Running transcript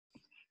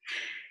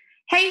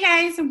Hey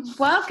guys,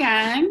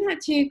 welcome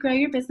to Grow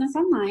Your Business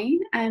Online.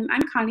 I'm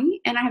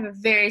Connie, and I have a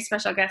very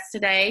special guest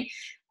today.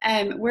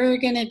 We're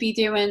going to be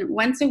doing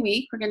once a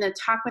week. We're going to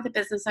talk with a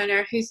business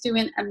owner who's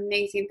doing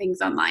amazing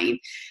things online.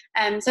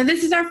 So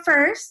this is our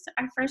first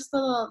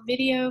little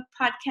video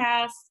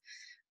podcast.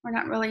 We're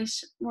not really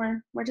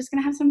we're just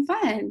going to have some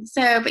fun.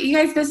 But you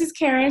guys, this is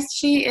Karis.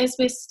 She is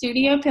with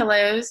Studio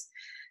Pillows.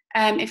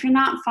 If you're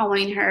not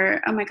following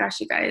her, oh my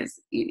gosh, you guys,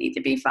 you need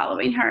to be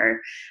following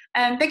her.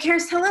 But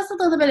Karis, tell us a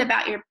little bit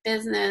about your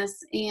business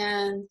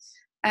and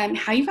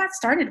how you got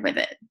started with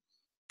it.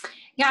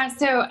 Yeah,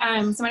 so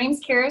my name is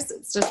Karis.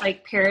 It's just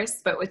like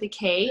Paris, but with a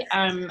K,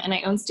 and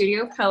I own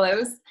Studio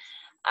Pillows.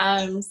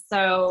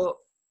 So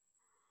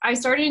I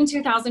started in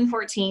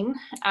 2014.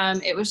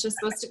 It was just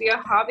supposed to be a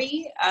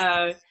hobby.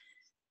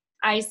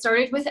 I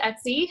started with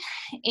Etsy,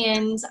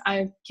 and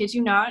I kid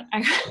you not, I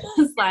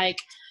was like,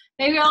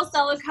 maybe I'll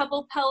sell a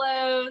couple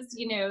pillows,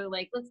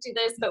 like let's do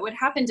this. But what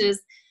happened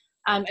is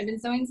I've been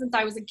sewing since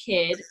I was a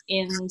kid,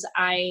 and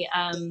I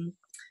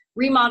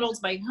remodeled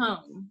my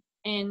home.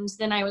 And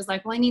then I was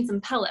like, well, I need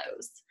some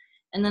pillows.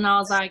 And then I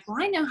was like, well,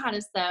 I know how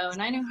to sew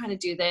and I know how to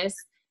do this.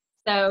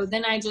 So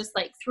then I just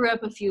like threw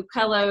up a few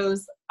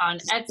pillows on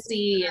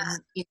Etsy,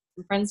 and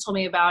some friends told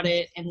me about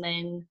it. And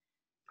then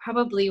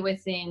probably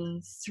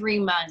within 3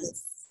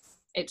 months,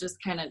 it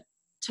just kind of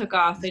took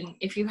off. And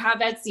if you have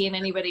Etsy, and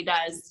anybody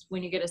does,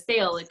 when you get a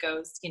sale, it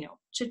goes,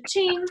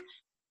 cha-ching.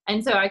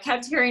 And so I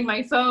kept hearing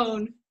my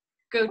phone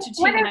go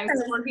cha-ching, and I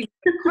was working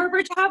a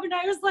corporate job, and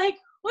I was like,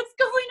 what's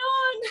going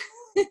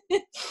on?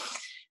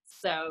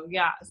 So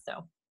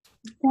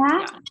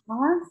That's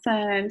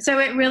awesome. So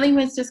it really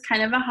was just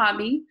kind of a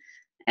hobby.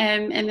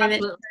 And then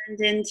Absolutely. It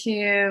turned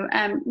into,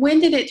 when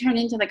did it turn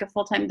into like a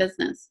full-time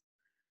business?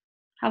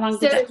 How long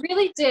did it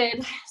really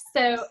did.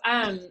 So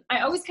I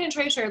always kind of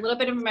try to share a little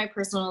bit of my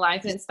personal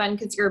life, and it's fun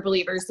because you're a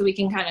believer, so we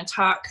can kind of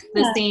talk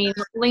the same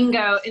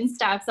lingo and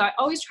stuff. So I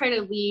always try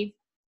to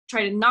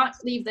not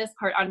leave this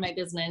part out of my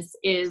business.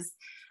 Is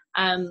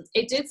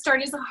it did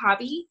start as a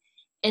hobby,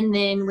 and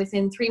then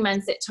within 3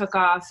 months it took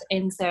off.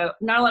 And so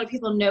not a lot of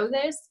people know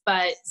this,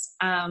 but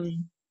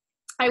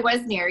I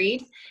was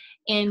married,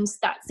 and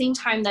that same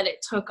time that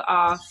it took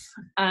off,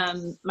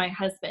 my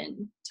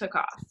husband took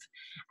off.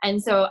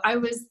 And so I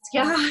was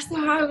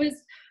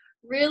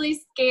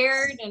really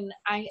scared, and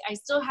I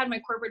still had my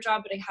corporate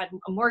job, but I had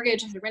a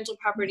mortgage, I had a rental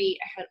property,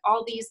 I had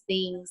all these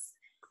things.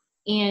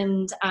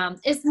 And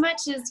as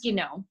much as,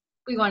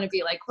 we want to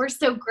be like, we're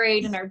so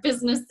great and our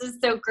business is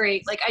so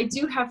great, like I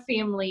do have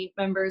family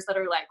members that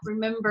are like,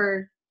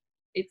 remember,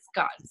 it's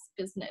God's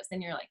business.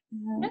 And you're like,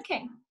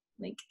 okay,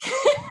 like,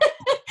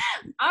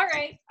 all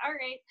right.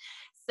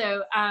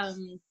 So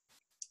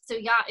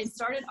yeah, it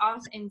started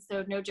off. And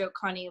so no joke,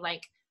 Connie,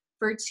 like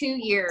for 2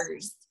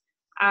 years,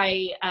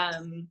 I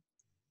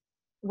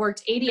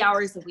worked 80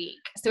 hours a week.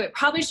 So it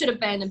probably should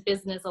have been a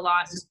business a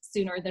lot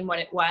sooner than what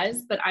it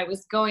was, but I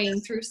was going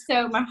through,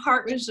 so my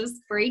heart was just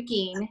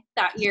breaking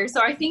that year.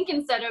 So I think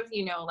instead of,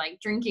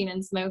 like drinking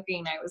and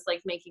smoking, I was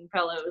like making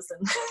pillows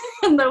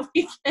and the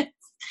weekends.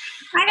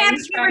 I know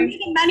you were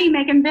making money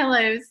making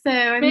pillows.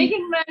 So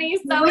making money,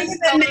 selling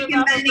pillows, making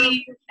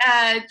money,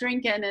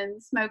 drinking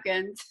and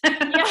smoking. Yeah,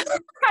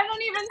 I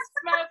don't even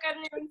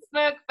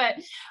smoke,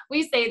 but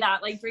we say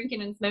that like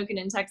drinking and smoking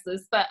in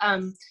Texas. But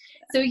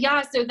so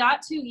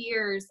that 2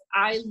 years,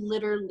 I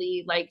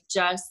literally like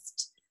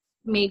just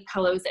made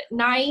pillows at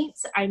night.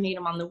 I made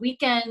them on the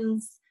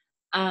weekends.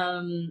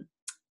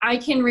 I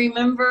can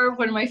remember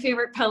one of my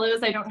favorite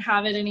pillows. I don't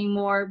have it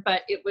anymore,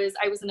 but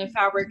I was in a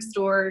fabric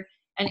store,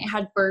 and it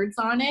had birds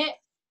on it,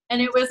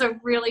 and it was a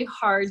really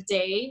hard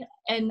day.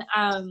 And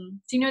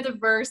do you know the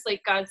verse,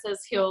 like God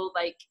says he'll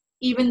like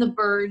even the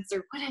birds,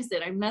 or what is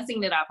it? I'm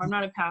messing it up. I'm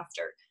not a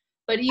pastor,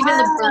 but even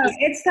the birds.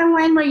 It's the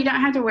one where you don't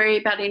have to worry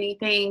about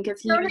anything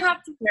because you don't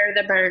have to care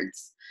the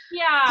birds.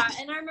 Yeah,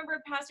 and I remember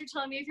a pastor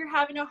telling me, if you're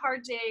having a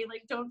hard day,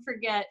 like don't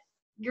forget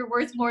you're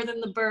worth more than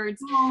the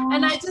birds. Aww.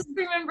 And I just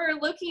remember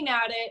looking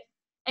at it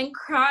and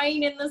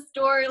crying in the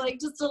store, like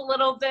just a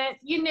little bit,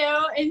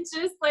 and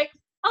just like,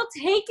 I'll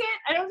take it.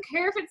 I don't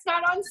care if it's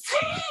not on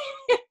sale.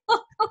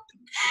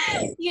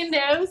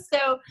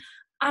 So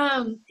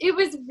it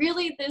was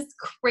really this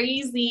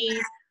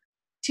crazy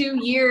 2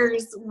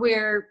 years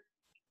where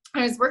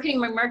I was working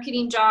my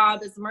marketing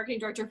job as a marketing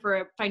director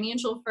for a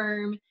financial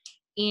firm,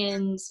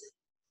 and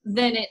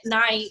then at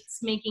nights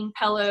making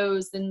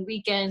pillows and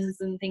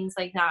weekends and things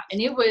like that. And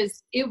it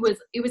was a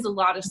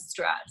lot of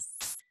stress.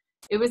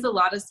 It was a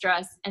lot of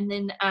stress. And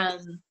then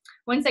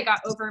once I got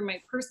over my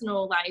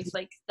personal life,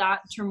 like that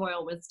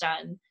turmoil was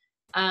done.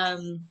 I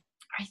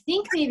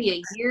think maybe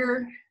a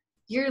year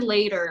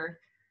later,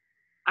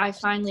 I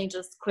finally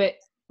just quit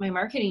my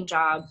marketing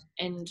job,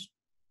 and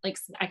like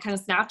I kind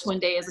of snapped one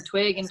day as a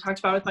twig and talked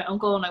about it with my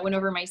uncle, and I went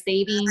over my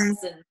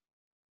savings, and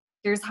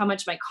here's all my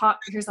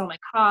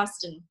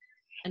cost, and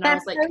that's I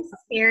was like, so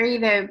scary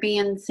though,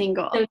 being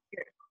single.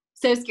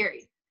 So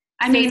scary.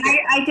 I mean,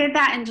 I did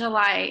that in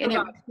July, and it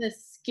was the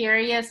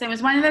scariest. It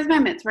was one of those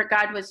moments where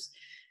God was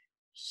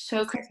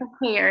so crystal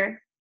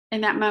clear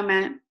in that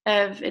moment.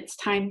 of it's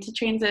time to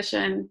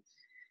transition.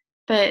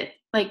 But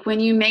like when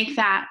you make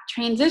that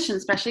transition,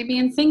 especially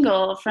being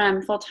single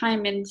from full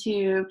time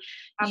into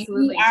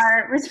Absolutely. you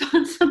are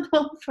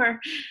responsible for,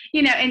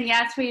 and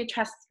yes, we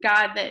trust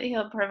God that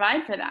he'll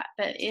provide for that,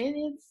 but it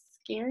is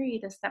scary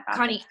to step out.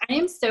 Connie, I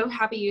am so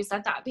happy you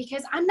said that,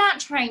 because I'm not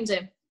trying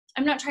to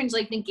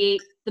like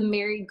negate the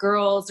married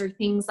girls or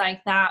things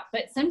like that.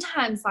 But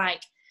sometimes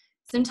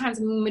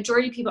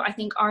majority of people I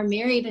think are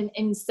married.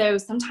 And so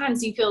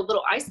sometimes you feel a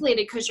little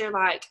isolated because you're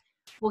like,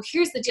 well,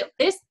 here's the deal.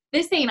 This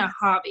ain't a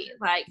hobby.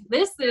 Like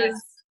this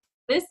is,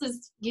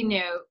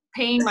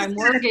 paying my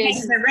mortgage, paying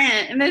the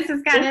rent, and this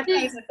is got to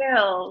pay the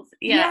bills.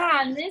 Yeah.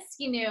 And this,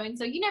 and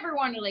so you never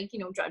want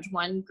to judge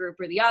one group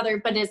or the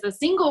other, but as a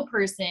single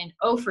person,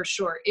 oh, for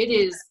sure. It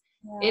is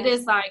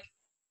like,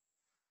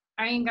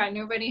 I ain't got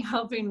nobody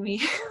helping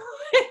me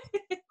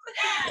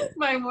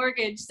my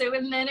mortgage. So,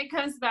 and then it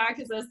comes back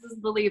as us as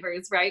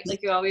believers, right?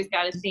 Like you always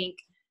got to think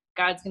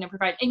God's going to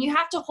provide, and you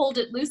have to hold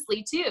it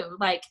loosely too.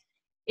 Like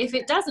if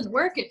it doesn't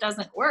work, it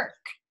doesn't work,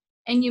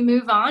 and you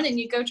move on and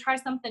you go try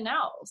something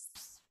else,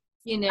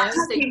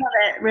 So people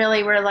that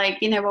really were like,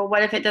 well,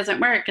 what if it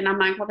doesn't work? And I'm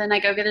like, well, then I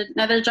go get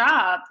another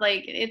job.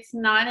 Like it's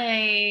not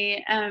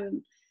a,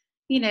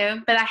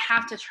 but I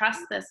have to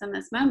trust this in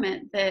this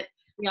moment that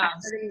I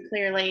heard him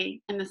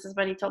clearly, and this is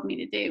what he told me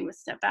to do, was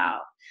step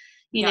out,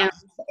 know,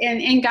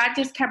 and God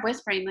just kept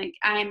whispering, like,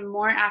 I'm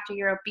more after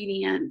your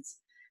obedience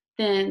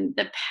than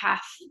the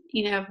path,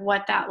 of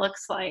what that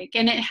looks like.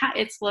 And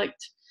it's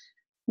looked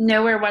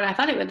nowhere what I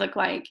thought it would look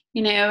like,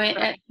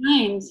 at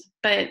times,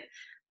 but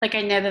like,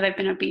 I know that I've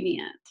been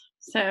obedient.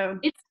 So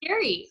it's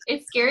scary.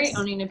 It's scary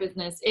owning a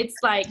business. It's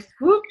like,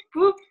 whoop,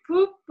 whoop,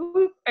 whoop,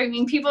 whoop. I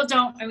mean,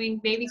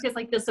 maybe because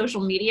like the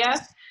social media,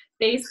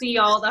 they see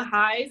all the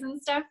highs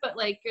and stuff, but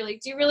like, you're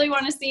like, do you really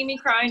want to see me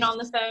crying on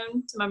the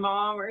phone to my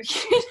mom or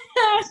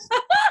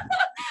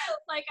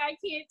like, I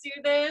can't do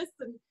this.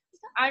 And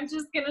I'm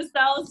just going to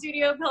sell a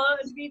studio pillow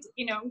and be,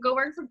 go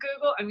work for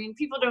Google. I mean,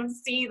 people don't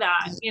see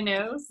that, so.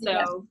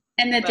 Yeah.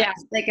 And the doubt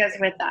that goes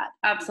with that.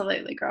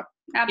 Absolutely, girl.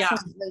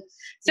 Absolutely. Yeah.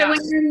 So when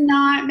you're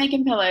not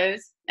making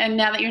pillows, and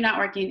now that you're not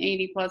working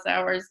 80 plus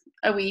hours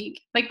a week,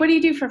 like what do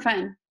you do for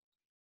fun?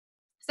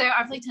 So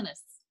I play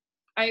tennis.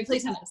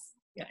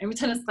 Yeah, I'm a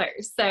tennis player.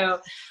 So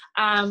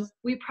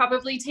we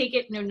probably take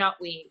it,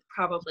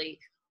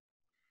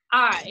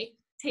 I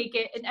take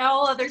it, and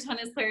all other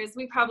tennis players,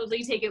 we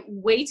probably take it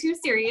way too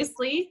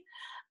seriously.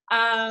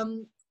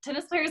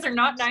 Tennis players are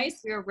not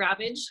nice. We are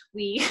ravaged.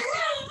 We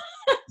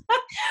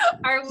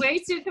are way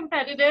too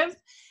competitive.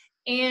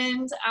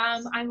 And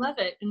I love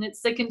it. And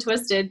it's sick and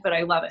twisted, but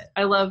I love it.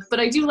 But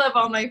I do love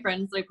all my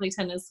friends that I play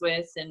tennis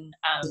with. And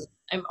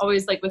I'm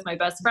always like with my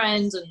best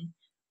friend, and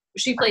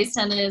she plays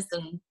tennis,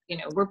 and,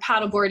 we're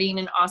paddleboarding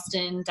in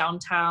Austin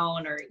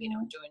downtown, or, doing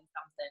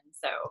something.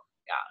 So,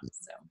 yeah.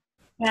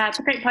 Yeah, it's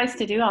a great place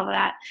to do all of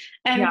that.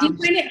 Do you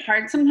find it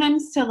hard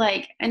sometimes to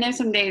I know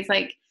some days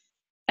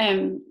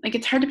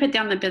it's hard to put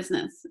down the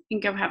business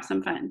and go have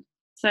some fun.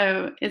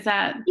 So is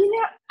that?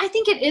 I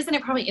think it is, and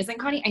it probably isn't,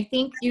 Connie. I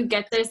think you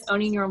get this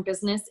owning your own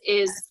business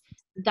is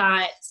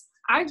that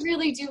I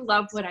really do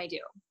love what I do.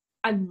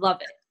 I love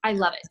it.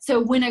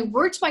 So when I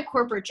worked my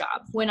corporate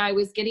job, when I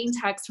was getting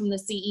texts from the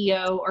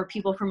CEO or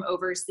people from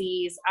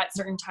overseas at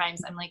certain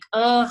times, I'm like,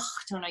 ugh,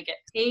 don't I get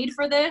paid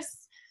for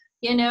this?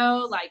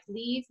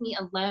 Leave me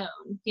alone,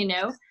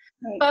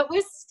 Right. But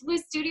with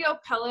Studio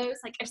Pillows,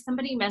 like if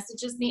somebody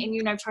messages me,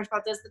 and I've talked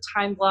about this, the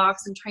time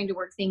blocks and trying to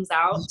work things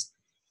out,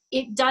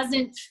 it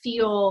doesn't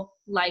feel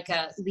like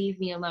a leave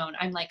me alone.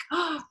 I'm like,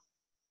 oh,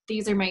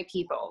 these are my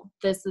people.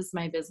 This is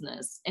my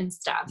business and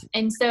stuff.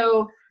 And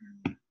so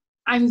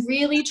I'm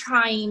really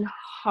trying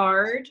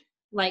hard,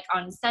 like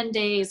on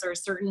Sundays or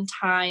certain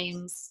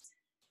times,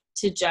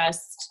 to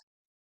just,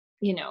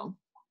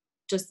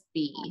 just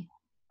be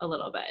a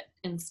little bit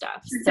and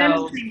stuff.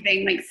 So the same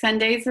thing. Like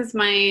Sundays is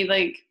my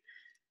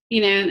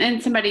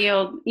and somebody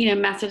will,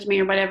 message me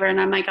or whatever, and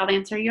I'm like, I'll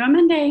answer you on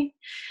Monday.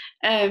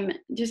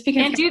 Just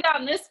because can't do that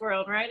in this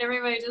world, right?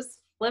 Everybody just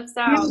flips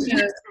out.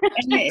 And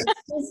it's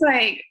just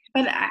like,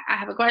 but I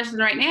have a question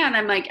right now, and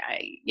I'm like,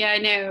 I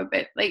know,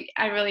 but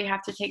I really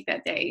have to take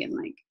that day and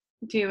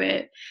do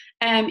it.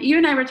 You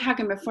and I were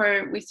talking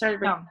before we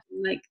started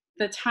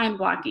the time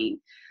blocking.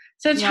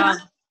 So talk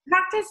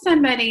to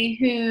somebody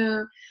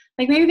who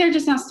maybe they're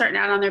just not starting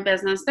out on their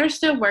business. They're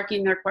still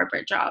working their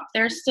corporate job.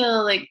 They're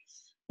still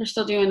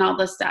doing all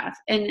this stuff.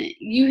 And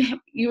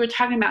you were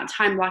talking about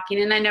time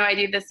blocking, and I know I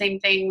do the same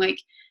thing,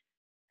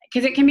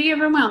 because it can be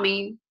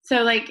overwhelming.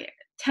 So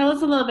tell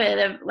us a little bit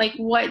of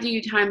what do you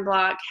time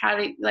block?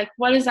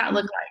 What does that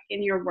look like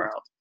in your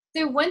world?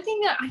 So one thing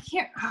that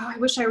I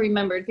wish I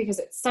remembered, because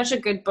it's such a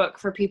good book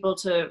for people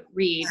to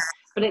read,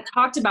 but it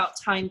talked about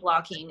time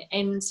blocking.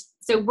 And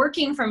so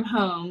working from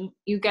home,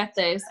 you get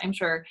this, I'm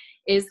sure,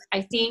 is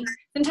I think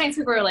sometimes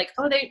people are like,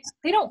 oh, they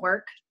don't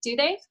work, do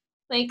they?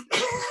 They're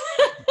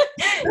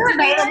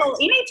available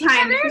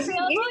anytime. They're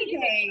available. You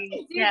can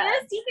do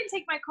this. You can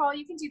take my call.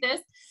 You can do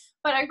this.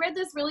 But I read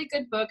this really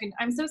good book, and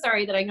I'm so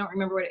sorry that I don't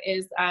remember what it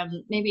is.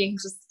 Maybe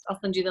I'll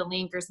send you the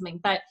link or something.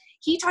 But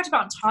he talked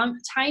about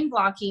time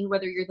blocking,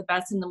 whether you're the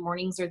best in the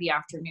mornings or the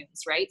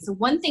afternoons, right? So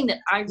one thing that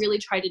I really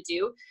try to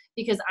do,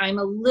 because I'm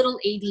a little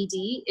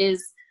ADD,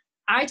 is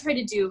I try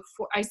to do,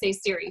 I say,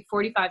 Siri,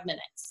 45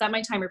 minutes, set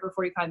my timer for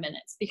 45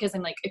 minutes, because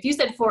I'm like, if you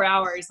said 4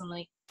 hours, I'm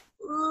like,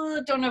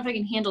 don't know if I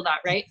can handle that,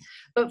 right?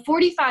 But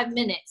 45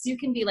 minutes, you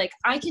can be like,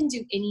 I can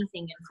do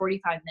anything in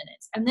 45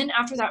 minutes. And then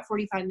after that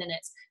 45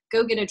 minutes,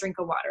 go get a drink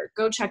of water,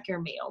 go check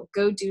your mail,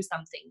 go do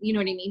something, you know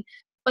what I mean?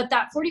 But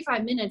that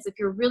 45 minutes, if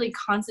you're really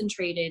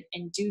concentrated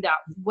and do that,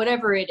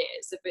 whatever it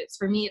is, if it's,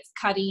 for me, it's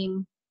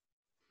cutting,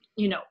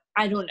 you know,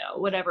 I don't know,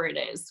 whatever it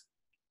is.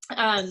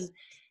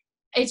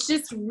 It's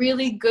just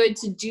really good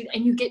to do,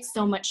 and you get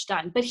so much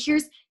done. But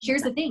here's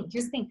the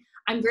thing.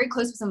 I'm very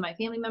close with some of my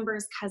family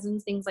members,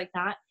 cousins, things like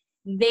that.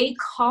 They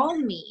call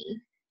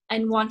me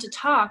and want to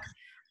talk,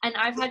 and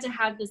I've had to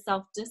have the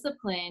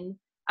self-discipline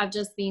of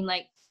just being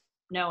like,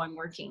 no, I'm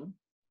working.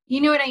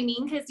 You know what I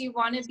mean? Because you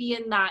want to be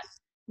in that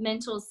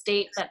mental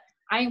state that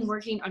I am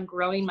working on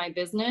growing my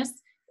business.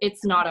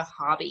 It's not a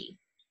hobby.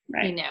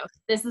 Right. You know,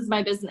 this is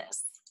my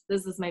business.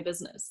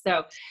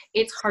 So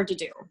it's hard to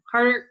do.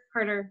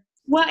 Harder.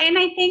 Well, and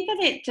I think that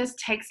it just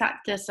takes that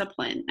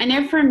discipline. I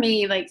know for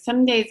me, like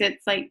some days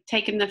it's like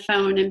taking the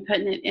phone and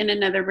putting it in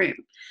another room.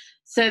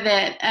 So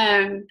that,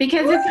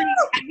 because it's like,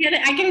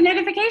 I get a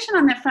notification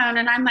on the phone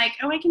and I'm like,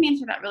 oh, I can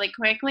answer that really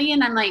quickly.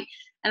 And I'm like,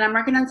 and I'm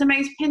working on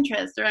somebody's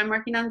Pinterest, or I'm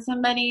working on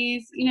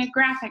somebody's,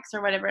 graphics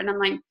or whatever. And I'm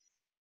like,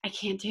 I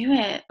can't do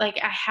it. Like,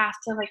 I have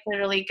to like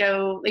literally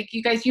go, like,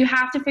 you guys, you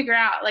have to figure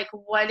out like,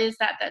 what is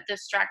that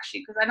distracts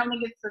you? Because I don't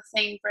think it's the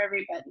same for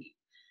everybody.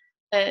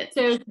 But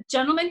so the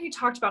gentleman who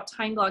talked about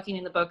time blocking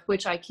in the book,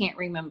 which I can't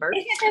remember.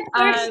 Is it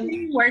the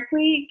 30 work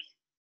week?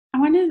 I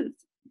want to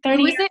 30.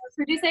 Who is it?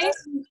 Who did you say?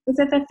 Is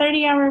it the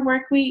 30-hour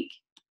work week?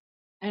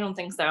 I don't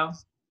think so.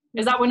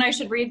 Is that one I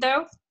should read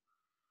though?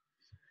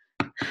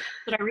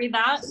 Should I read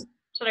that?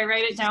 Should I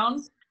write it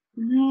down?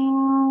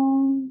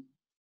 No.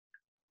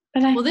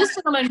 But well, this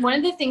gentleman, one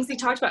of the things he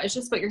talked about is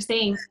just what you're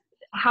saying,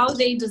 how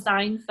they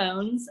design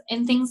phones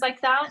and things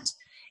like that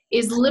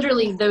is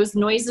literally those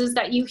noises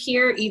that you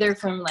hear either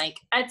from like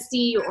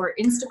Etsy or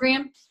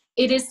Instagram.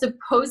 It is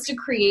supposed to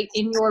create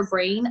in your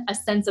brain a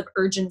sense of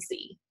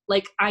urgency.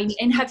 Like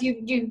and have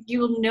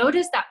you'll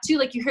notice that too.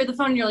 Like you hear the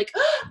phone and you're like,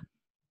 oh,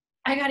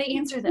 I got to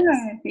answer this.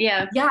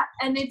 Yeah. Yeah.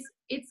 And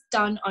it's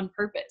done on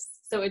purpose.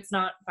 So it's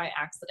not by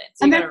accident.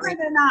 So and that's why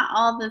they're not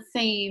all the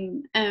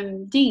same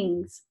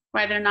dings,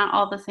 why they're not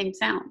all the same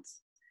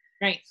sounds.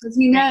 Right. Because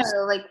you know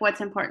like what's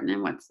important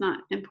and what's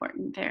not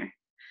important there.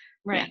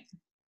 Right.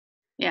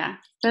 Yeah.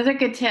 Those are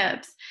good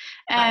tips.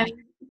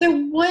 So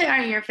what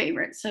are your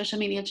favorite social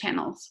media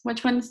channels?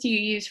 Which ones do you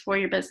use for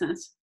your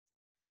business?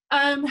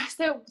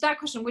 So that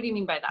question, what do you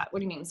mean by that? What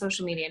do you mean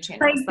social media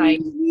channels? Like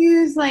you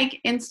use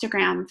like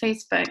Instagram,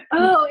 Facebook.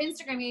 Oh,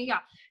 Instagram. Yeah.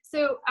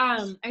 So,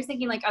 I was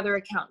thinking like other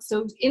accounts.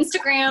 So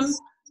Instagram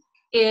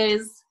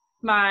is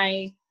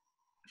my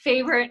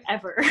favorite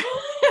ever.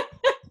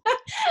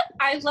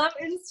 I love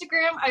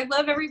Instagram. I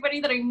love everybody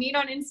that I meet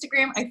on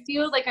Instagram. I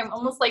feel like I'm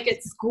almost like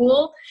at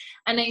school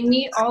and I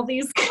meet all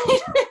these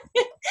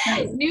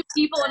new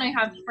people and I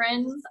have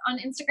friends on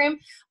Instagram,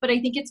 but I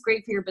think it's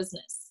great for your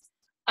business.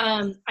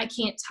 I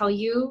can't tell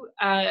you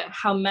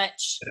how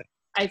much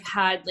I've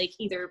had like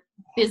either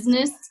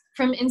business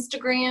from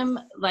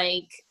Instagram,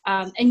 like,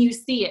 and you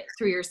see it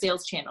through your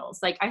sales channels.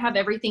 Like I have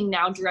everything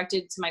now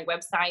directed to my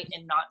website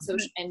and not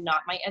social and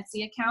not my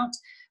Etsy account.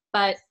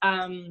 But,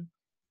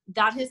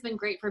 that has been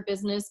great for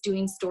business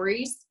doing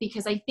stories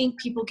because I think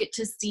people get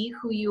to see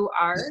who you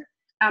are.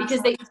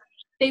 Absolutely. Because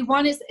they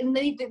want to, and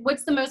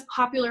what's the most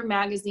popular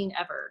magazine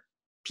ever?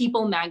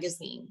 People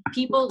magazine.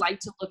 People like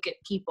to look at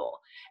people.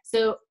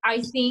 So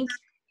I think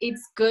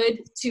it's good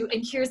to,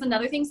 and here's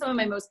another thing, some of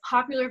my most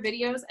popular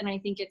videos, and I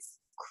think it's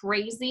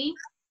crazy,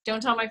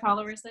 don't tell my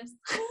followers this,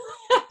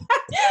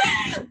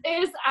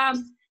 is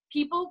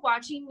people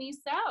watching me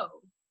sew.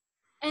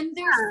 And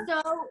they're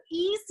so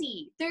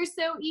easy. They're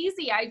so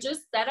easy. I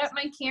just set up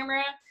my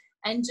camera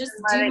and just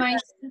do my,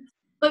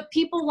 but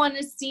people want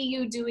to see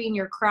you doing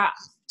your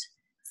craft.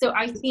 So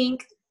I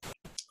think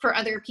for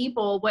other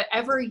people,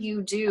 whatever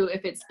you do,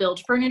 if it's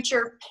build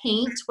furniture,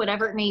 paint,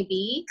 whatever it may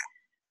be,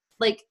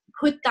 like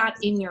put that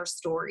in your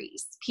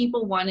stories.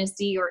 People want to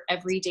see your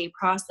everyday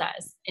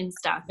process and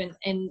stuff.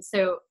 And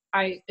so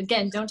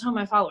again, don't tell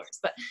my followers,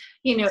 but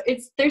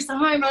they're some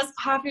of my most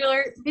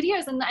popular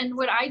videos. And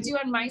what I do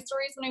on my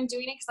stories when I'm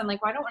doing it, cause I'm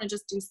like, well, I don't want to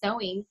just do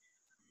sewing.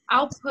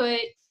 I'll put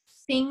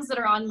things that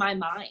are on my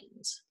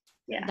mind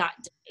that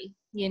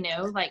day,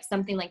 like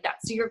something like that.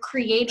 So you're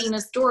creating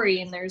a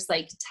story and there's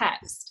like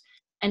text,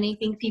 and I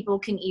think people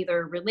can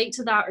either relate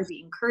to that or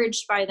be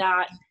encouraged by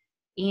that.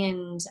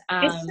 And it's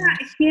that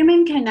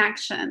human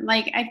connection.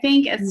 Like I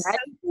think as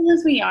social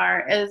as we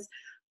are, as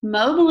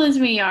mobile as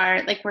we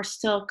are, like we're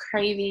still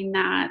craving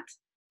that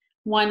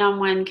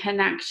one-on-one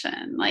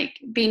connection, like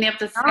being able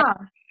to say, oh,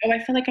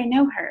 I feel like I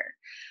know her,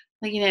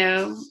 Like,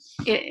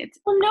 it's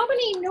Well,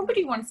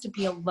 nobody wants to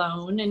be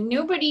alone, and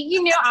nobody,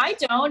 I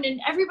don't,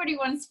 and everybody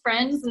wants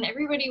friends, and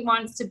everybody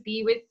wants to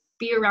be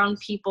around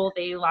people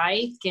they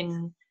like.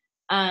 And,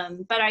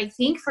 but I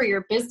think for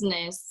your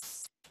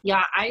business,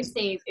 yeah, I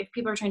say if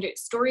people are trying to do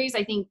stories,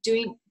 I think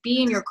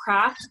be in your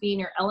craft, be in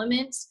your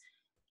element,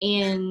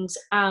 and,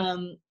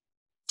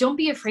 don't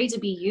be afraid to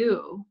be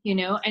you,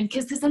 and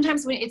because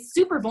sometimes when it's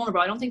super vulnerable,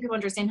 I don't think people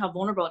understand how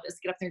vulnerable it is to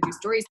get up there and do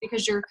stories,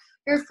 because you're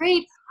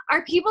afraid,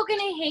 are people going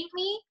to hate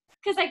me?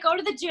 Because I go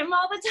to the gym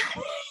all the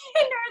time, and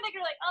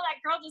they're like, oh, that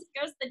girl just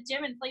goes to the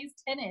gym and plays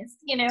tennis,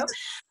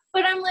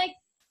 But I'm like,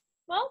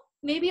 well,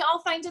 maybe I'll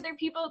find other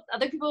people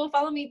will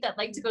follow me that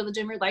like to go to the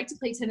gym or like to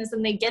play tennis,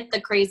 and they get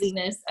the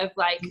craziness of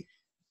like,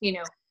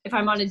 if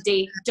I'm on a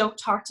date, don't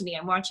talk to me.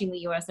 I'm watching the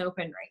U.S.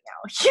 Open right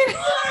now.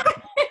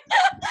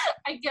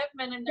 I get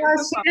men in their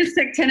football. She just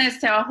took tennis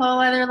to a whole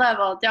other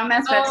level. Don't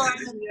mess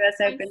with the U.S.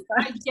 Open.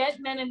 I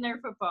get men in their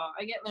football.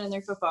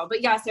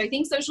 But yeah, so I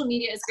think social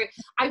media is great.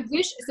 I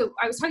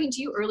was talking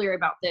to you earlier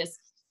about this.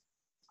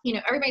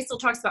 Everybody still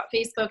talks about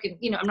Facebook, and,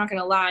 I'm not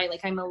going to lie.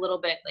 Like, I'm a little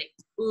bit like,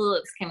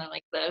 it's kind of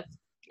like the,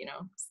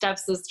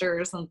 stepsister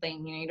or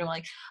something, you don't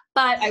like,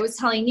 but I was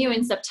telling you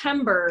in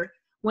September,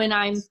 when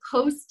I'm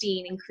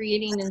posting and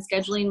creating and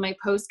scheduling my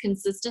posts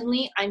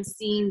consistently, I'm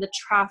seeing the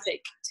traffic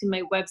to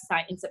my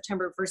website in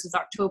September versus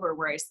October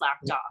where I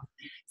slacked off.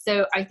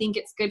 So I think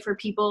it's good for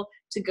people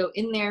to go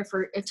in there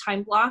for a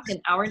time block,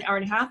 an hour and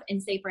a half,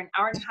 and say for an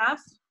hour and a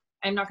half,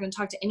 I'm not going to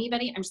talk to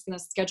anybody. I'm just going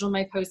to schedule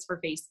my post for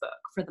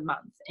Facebook for the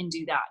month and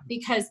do that,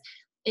 because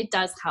it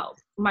does help.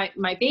 My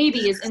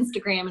baby is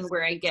Instagram, and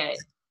where I get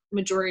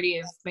majority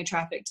of my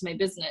traffic to my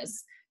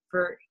business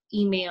for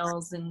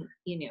emails and,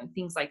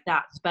 things like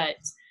that. But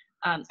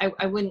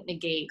I wouldn't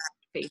negate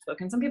Facebook.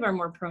 And some people are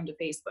more prone to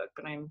Facebook,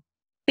 but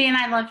and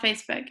I love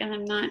Facebook, and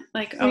I'm not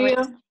like,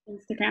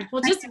 Instagram.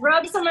 Well, just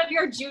rub some of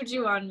your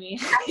juju on me.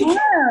 I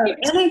know.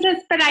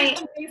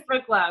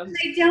 Facebook love.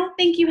 I don't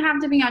think you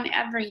have to be on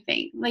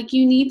everything. Like,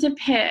 you need to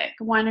pick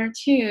one or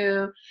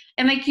two.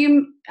 And like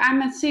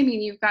I'm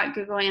assuming you've got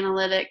Google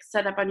Analytics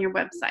set up on your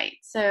website.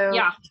 So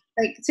yeah.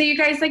 So you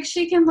guys, like,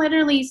 she can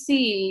literally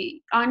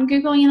see on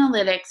Google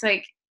Analytics,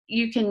 like,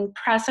 you can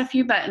press a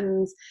few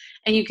buttons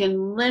and you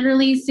can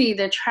literally see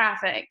the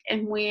traffic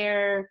and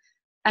where,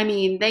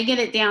 they get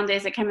it down to,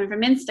 is it coming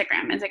from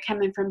Instagram? Is it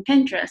coming from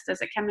Pinterest?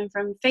 Is it coming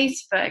from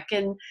Facebook?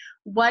 And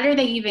what are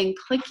they even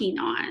clicking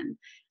on?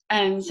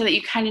 So that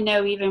you kind of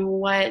know even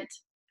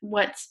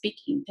what's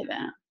speaking to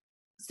them.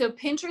 So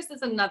Pinterest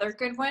is another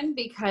good one,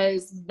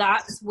 because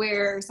that's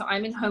where, so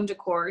I'm in home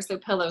decor, so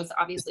pillows,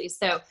 obviously.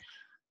 So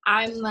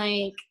I'm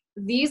like,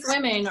 these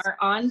women are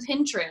on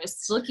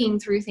Pinterest looking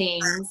through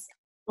things,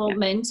 well,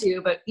 men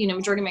too, but,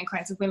 majority of my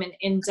clients are women,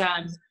 and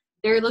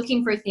they're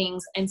looking for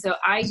things. And so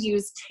I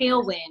use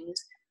Tailwind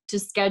to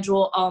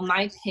schedule all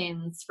my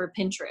pins for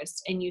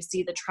Pinterest, and you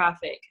see the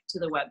traffic to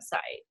the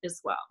website as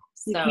well.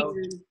 So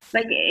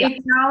like, if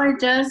y'all are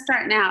just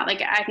starting out,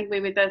 like, I think we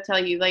would both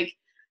tell you, like,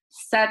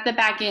 set the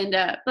back end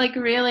up, like,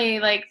 really,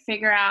 like,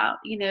 figure out,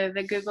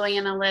 the Google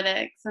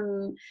Analytics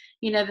and,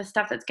 the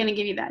stuff that's going to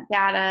give you that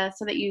data,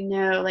 so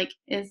that, like,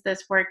 is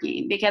this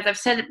working? Because I've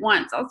said it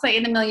once, I'll say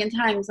it a million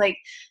times, like,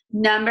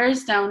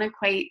 numbers don't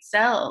equate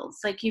sales.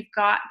 Like, you've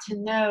got to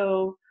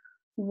know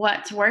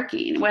what's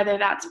working, whether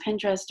that's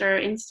Pinterest or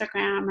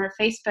Instagram or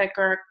Facebook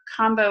or a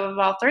combo of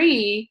all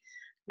three.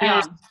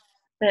 Yeah.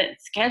 But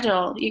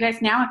schedule. You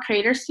guys, now a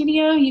Creator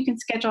Studio, you can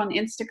schedule on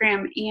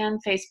Instagram and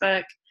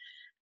Facebook.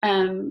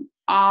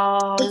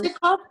 What's it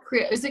called?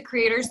 Is it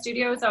Creator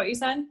Studio? Is that what you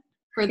said?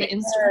 For the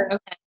Instagram?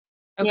 Okay.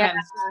 Yeah.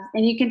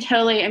 And you can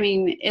totally,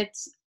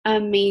 it's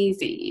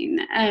amazing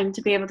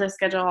to be able to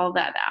schedule all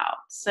that out.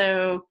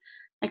 So,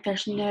 like,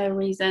 there's no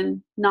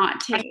reason not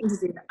to.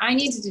 I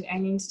need to do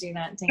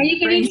that. And you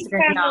can even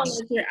schedule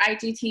your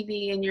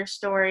IGTV and your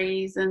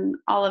stories and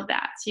all of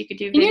that. So you could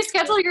do. Can you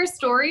schedule your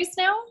stories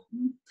now?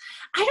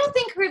 I don't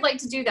think we'd like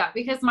to do that,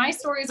 because my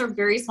stories are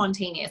very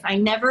spontaneous. I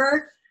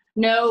never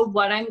know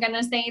what I'm going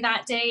to say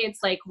that day.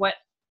 It's like, what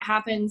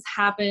happens.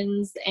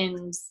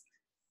 And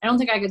I don't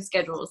think I could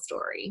schedule a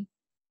story.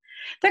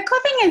 The cool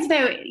thing is,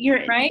 though, your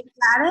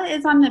data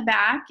is on the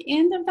back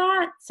end of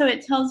that. So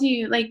it tells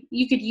you, like,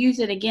 you could use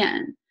it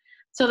again.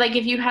 So, like,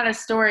 if you had a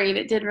story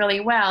that did really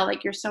well,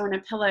 like you're sewing a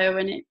pillow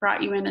and it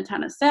brought you in a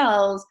ton of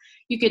sales,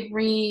 you could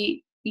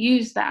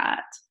reuse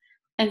that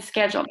and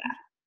schedule that.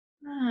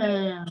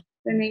 So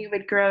then you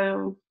would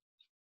grow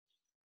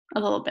a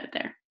little bit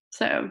there.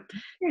 So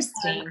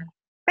interesting.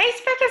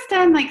 Facebook has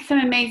done, like, some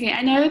amazing.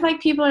 I know,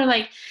 like, people are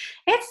like,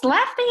 it's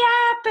left the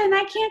app and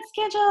I can't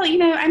schedule.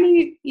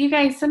 You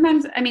guys,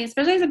 sometimes,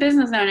 especially as a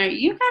business owner,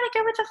 you got to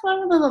go with the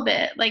flow a little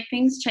bit. Like,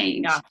 things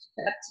change. Yeah.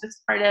 That's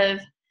just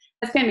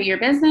that's going to be your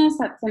business.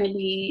 That's going to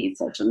be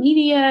social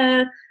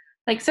media.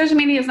 Like, social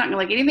media is not going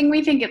to look anything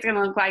we think it's going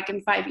to look like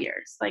in 5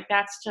 years. Like,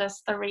 that's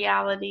just the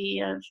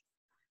reality of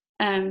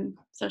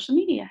social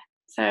media.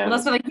 So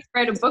that's why I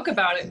write a book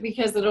about it,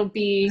 because it'll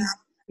be,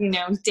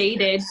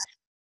 dated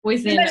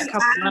within a Somebody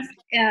couple months.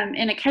 asked,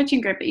 in a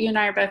coaching group that you and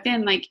I are both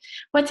in, like,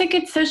 what's a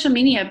good social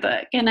media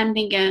book? And I'm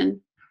thinking,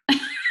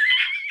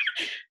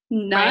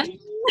 none.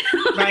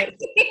 Right.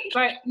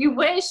 But you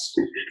wish.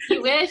 I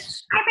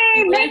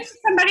mean, maybe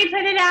somebody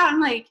put it out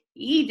and like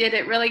he did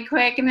it really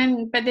quick, and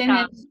then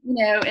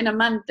Yeah. in a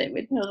month it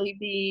would totally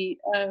be.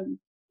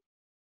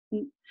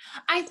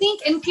 I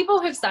think, and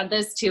people have said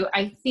this too,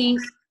 I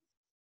think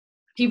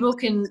people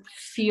can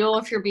feel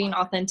if you're being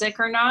authentic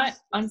or not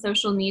on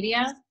social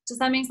media. Does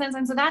that make sense?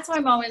 And so that's why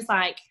I'm always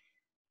like,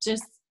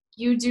 just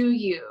you do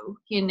you,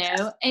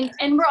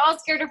 and we're all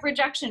scared of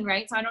rejection,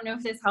 right? So I don't know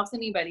if this helps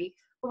anybody,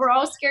 but we're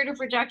all scared of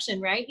rejection,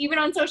 right? Even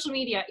on social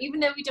media, even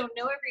though we don't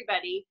know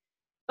everybody,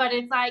 but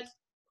it's like,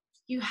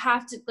 you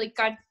have to, like,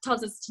 God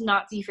tells us to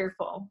not be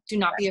fearful, do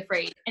not be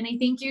afraid. And I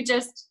think you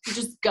just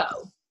go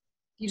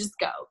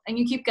and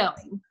you keep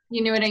going.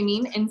 You know what I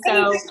mean? And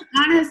so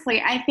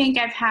honestly, I think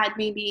I've had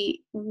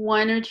maybe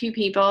one or two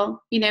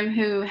people,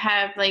 who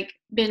have like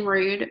been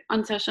rude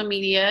on social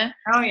media.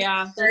 Oh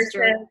yeah, that's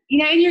true.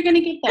 And you're going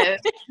to get those.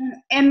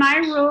 And my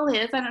rule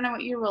is, I don't know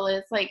what your rule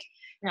is, like,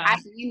 I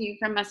ban you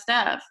from my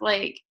stuff.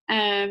 Like,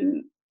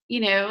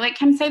 like,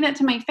 come say that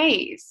to my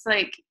face.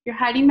 Like, you're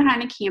hiding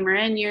behind a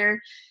camera and you're,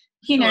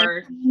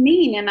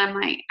 mean. And I'm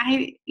like,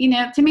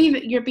 to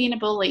me, you're being a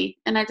bully,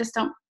 and I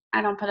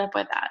don't put up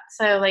with that.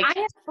 So like,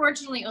 I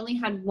unfortunately only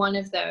had one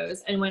of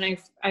those. And when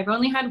I've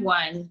only had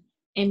one,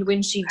 and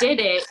when she did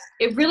it,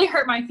 it really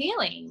hurt my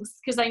feelings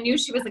because I knew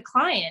she was a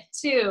client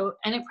too.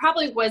 And it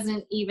probably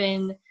wasn't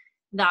even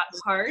that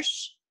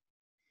harsh.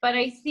 But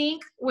I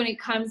think when it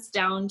comes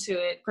down to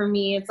it, for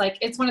me, it's like,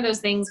 it's one of those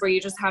things where you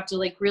just have to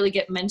like really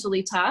get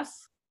mentally tough,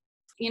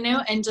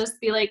 and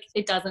just be like,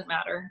 it doesn't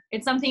matter.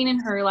 It's something in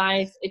her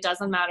life. It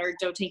doesn't matter.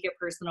 Don't take it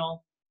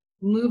personal.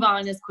 Move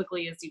on as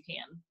quickly as you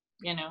can.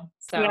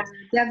 So yeah,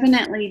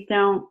 definitely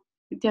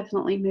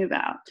move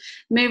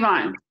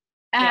on.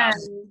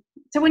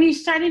 So when you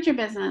started your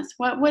business,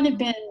 what would have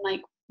been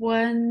like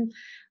one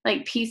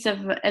like piece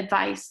of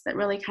advice that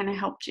really kind of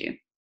helped you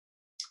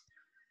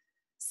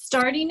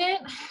starting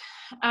it?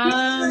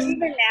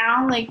 Even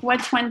now, like,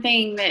 what's one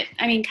thing that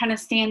kind of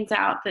stands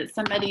out that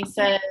somebody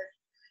said?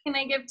 Can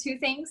I give two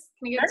things?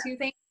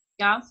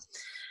 Yeah.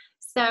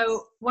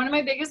 So one of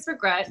my biggest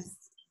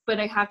regrets, but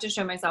I have to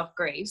show myself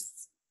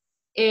grace,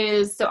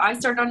 is, so I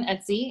started on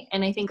Etsy,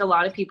 and I think a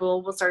lot of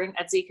people will start on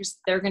Etsy because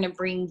they're going to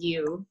bring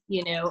you,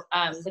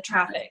 the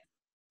traffic.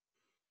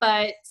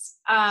 But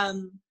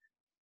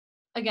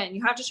again,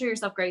 you have to show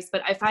yourself grace.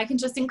 But if I can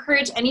just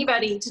encourage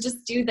anybody to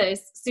just do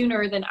this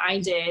sooner than I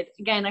did,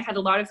 again, I had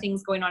a lot of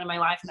things going on in my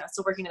life and I was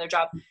still working another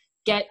job.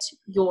 Get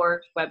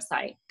your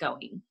website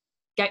going.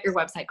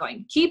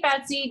 Keep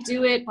Etsy,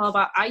 do it, blah,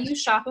 blah. I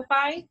use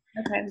Shopify.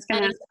 Okay,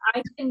 and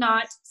I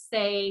cannot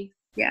say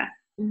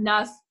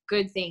enough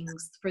good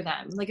things for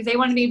them. Like, if they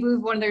wanted me to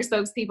move one of their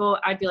spokespeople,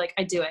 I'd be like,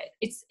 I do it.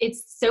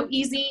 It's so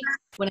easy.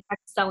 When I have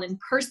to sell in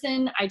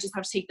person, I just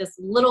have to take this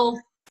little,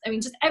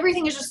 just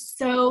everything is just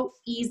so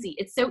easy.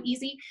 It's so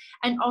easy.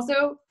 And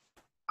also,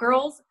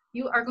 girls,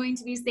 you are going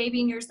to be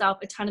saving yourself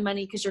a ton of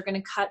money because you're going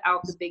to cut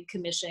out the big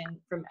commission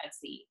from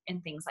Etsy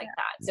and things like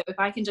that. So if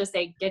I can just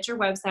say, get your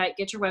website,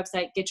 get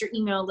your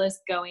email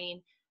list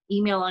going,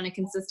 email on a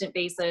consistent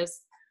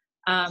basis.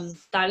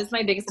 That is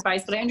my biggest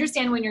advice. But I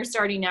understand when you're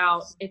starting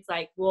out, it's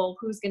like, well,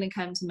 who's going to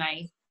come to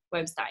my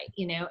website,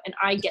 and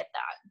I get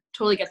that,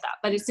 totally get that.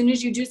 But as soon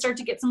as you do start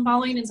to get some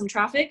following and some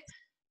traffic,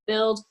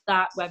 build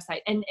that website.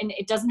 And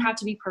it doesn't have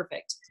to be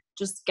perfect.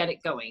 Just get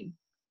it going.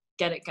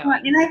 Well,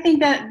 and I think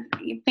that,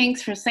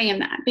 thanks for saying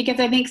that, because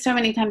I think so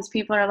many times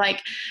people are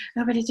like,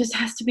 oh, but it just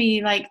has to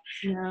be like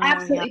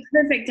absolutely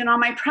perfect, and all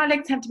my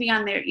products have to be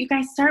on there. You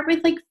guys start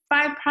with like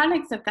 5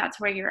 products if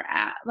that's where you're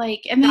at. Like,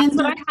 and then that's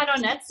what I had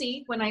on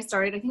Etsy when I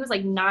started. I think it was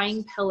like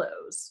 9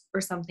 pillows or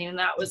something, and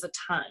that was a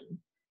ton.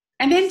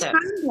 And then time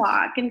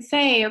block and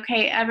say,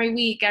 okay, every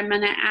week I'm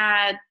going to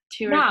add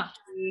 2 or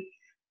 3.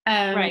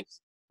 Right.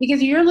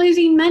 Because you're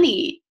losing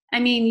money.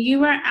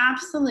 You are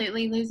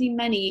absolutely losing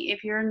money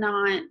if you're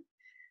not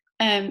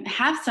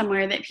have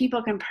somewhere that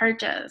people can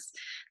purchase.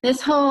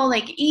 This whole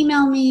like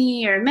email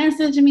me or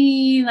message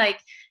me, like,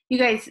 you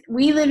guys,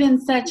 we live in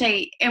such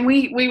and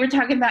we were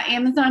talking about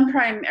Amazon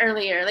Prime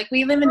earlier. Like,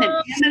 we live in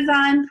an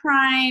Amazon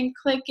Prime,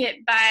 click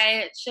it,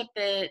 buy it, ship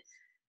it.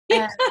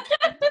 Not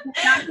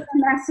going to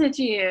message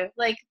you.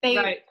 Like, they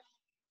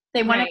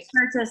want to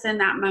purchase in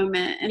that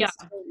moment. And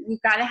so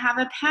you've got to have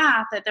a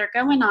path that they're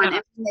going on.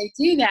 And when they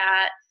do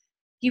that,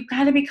 you've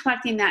got to be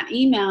collecting that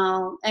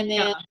email and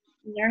then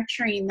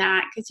nurturing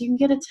that, because you can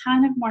get a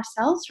ton of more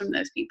sales from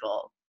those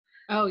people.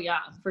 Oh yeah,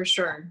 for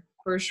sure.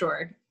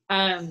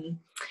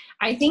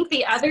 I think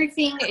the other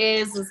thing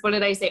is what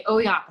did I say? Oh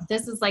yeah,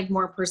 this is like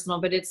more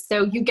personal, but it's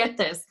so, you get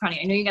this, Connie,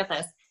 I know you get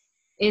this,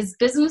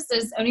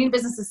 owning a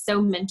business is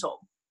so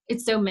mental.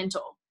 It's so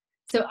mental.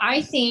 So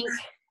I think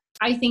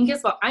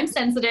as well, I'm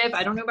sensitive.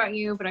 I don't know about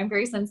you, but I'm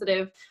very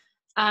sensitive.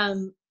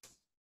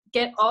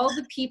 Get all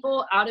the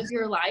people out of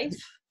your life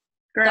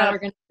that are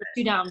going to put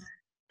you down.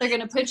 They're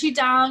going to put you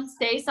down,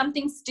 say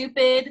something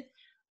stupid,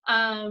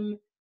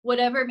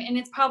 whatever. And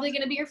it's probably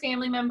going to be your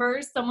family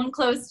members, someone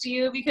close to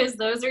you, because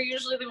those are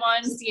usually the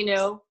ones, you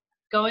know,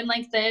 going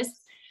like this.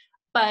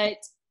 But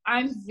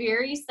I'm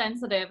very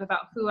sensitive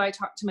about who I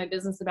talk to my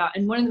business about.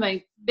 And one of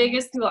my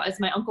biggest people is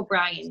my Uncle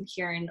Brian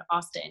here in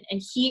Austin.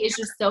 And he is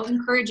just so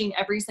encouraging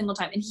every single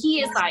time. And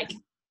he is like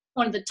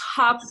one of the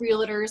top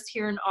realtors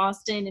here in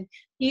Austin. And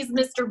he's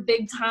Mr.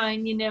 Big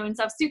Time, you know, and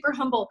stuff, super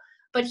humble.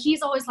 But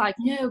he's always like,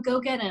 no, go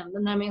get him.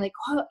 And I'm like,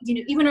 oh, you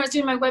know, even when I was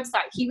doing my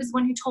website, he was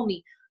one who told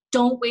me,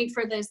 don't wait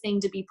for this thing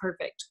to be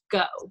perfect.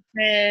 Go.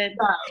 Go.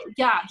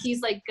 Yeah,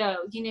 he's like, go.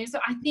 You know, so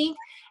I think,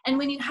 and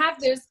when you have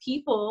those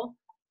people,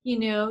 you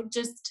know,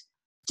 just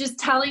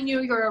telling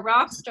you you're a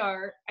rock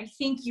star, I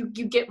think you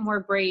get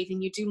more brave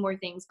and you do more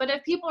things. But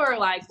if people are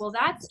like, well,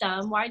 that's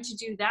dumb, why'd you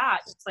do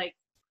that? It's like,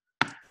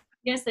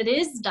 yes, it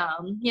is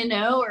dumb, you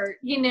know, or,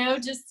 you know,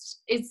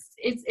 just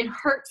it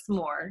hurts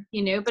more,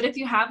 you know. But if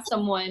you have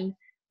someone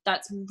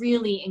that's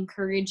really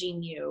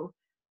encouraging you,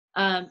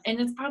 and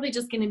it's probably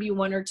just going to be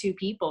one or two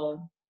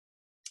people,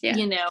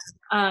 you know,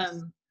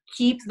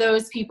 keep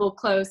those people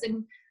close,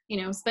 and,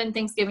 you know, spend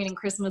Thanksgiving and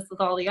Christmas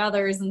with all the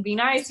others and be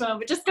nice to them,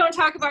 but just don't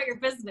talk about your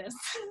business.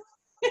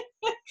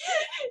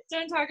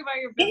 Don't talk about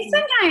your business.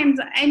 And sometimes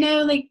I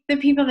know, like, the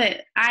people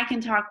that I can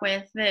talk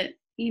with that,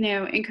 you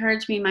know,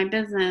 encourage me in my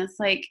business,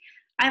 like,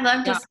 I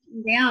love just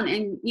sitting down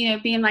and, you know,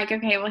 being like,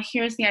 okay, well,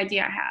 here's the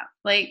idea I have.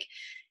 Like,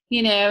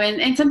 you know,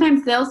 and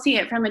sometimes they'll see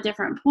it from a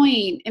different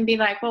point and be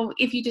like, well,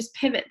 if you just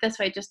pivot this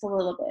way just a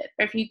little bit,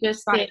 or if you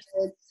just did,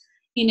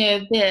 you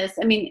know, this,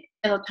 I mean,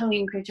 it'll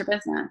totally increase your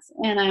business.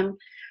 And,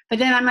 but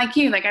then I'm like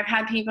you, like, I've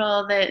had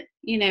people that,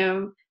 you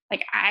know,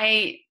 like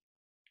I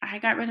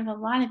got rid of a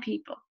lot of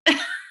people,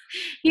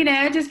 you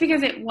know, just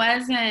because it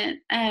wasn't,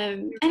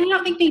 and I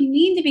don't think they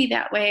need to be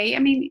that way. I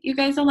mean, you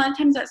guys, a lot of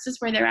times that's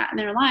just where they're at in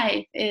their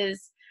life,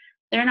 is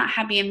they're not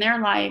happy in their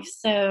life.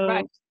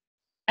 So,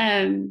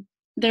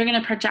 they're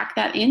going to project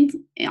that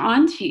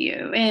onto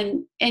you.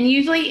 And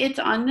usually it's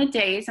on the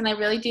days, and I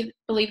really do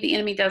believe the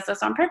enemy does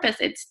this on purpose.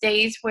 It's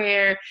days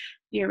where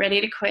you're ready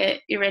to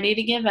quit, you're ready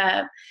to give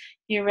up,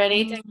 you're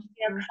ready to call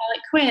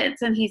it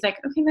quits. And he's like,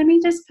 okay, let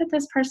me just put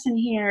this person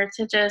here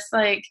to just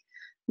like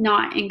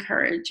not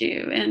encourage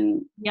you.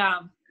 And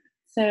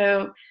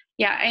so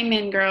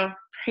amen, girl.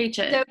 Preach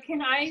it. So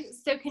can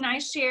I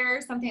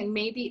share something?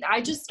 Maybe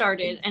I just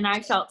started and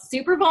I felt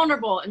super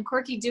vulnerable and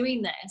quirky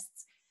doing this,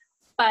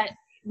 but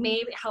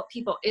maybe help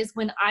people is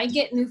when I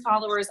get new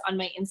followers on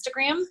my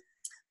Instagram,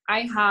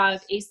 I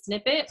have a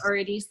snippet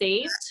already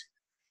saved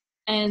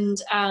and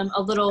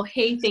a little,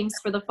 hey, thanks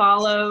for the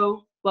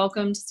follow,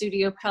 welcome to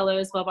Studio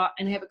Pillows, blah, blah,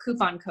 and I have a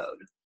coupon code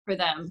for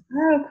them.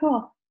 Oh,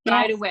 cool.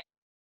 Right away.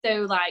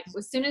 So like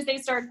as soon as they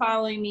start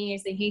following me, I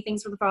say, hey,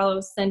 thanks for the follow,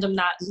 send them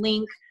that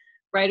link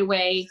right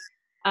away.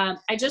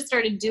 I just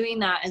started doing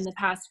that in the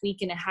past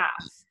week and a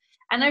half.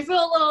 And I feel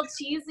a little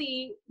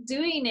cheesy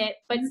doing it,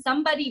 but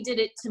somebody did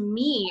it to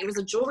me. It was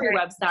a jewelry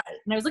website.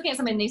 And I was looking at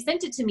something and they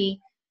sent it to me.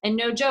 And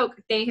no joke,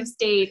 they have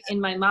stayed in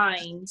my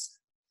mind.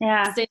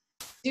 Yeah.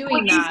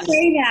 Doing that. You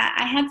say that.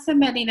 I had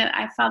somebody that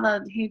I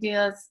followed who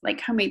does like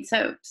homemade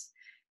soaps.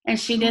 And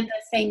she did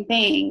the same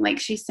thing. Like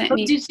she sent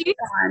me. Did you?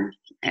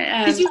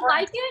 Did you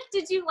like it?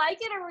 Did you like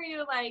it? Or were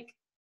you like?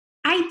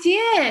 I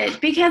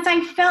did, because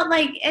I felt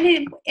like,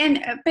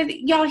 but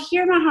y'all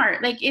hear my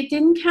heart. Like it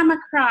didn't come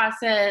across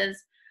as,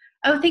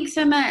 oh, thanks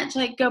so much,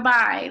 like go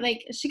by.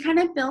 Like she kind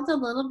of built a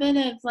little bit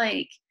of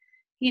like,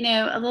 you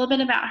know, a little bit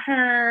about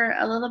her,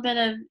 a little bit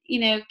of, you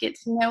know, get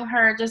to know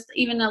her just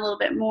even a little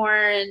bit more.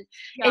 And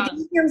it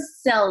didn't feel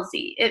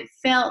salesy. It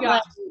felt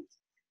like,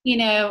 you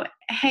know,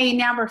 hey,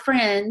 now we're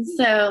friends.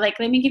 So like,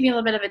 let me give you a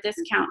little bit of a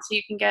discount so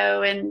you can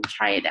go and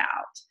try it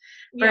out.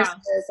 Versus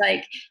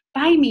like,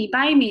 buy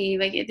me.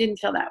 Like it didn't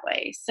feel that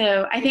way.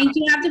 So I think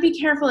you have to be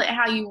careful at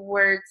how you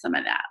word some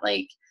of that.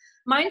 Like,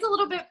 mine's a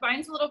little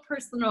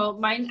personal.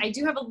 I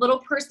do have a little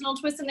personal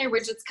twist in there,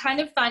 which it's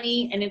kind of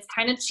funny and it's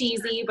kind of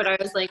cheesy, but I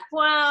was like,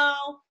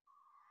 wow,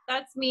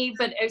 that's me.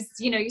 But as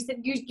you know, you said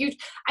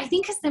I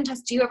think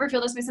sometimes, do you ever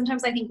feel this way?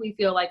 Sometimes I think we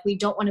feel like we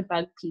don't want to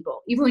bug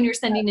people. Even when you're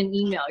sending an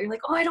email, you're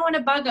like, oh, I don't want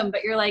to bug them.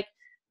 But you're like,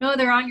 no,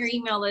 they're on your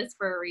email list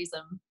for a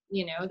reason.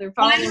 You know, they're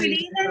following. I would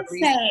even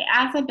say,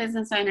 as a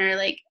business owner,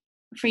 like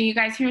for you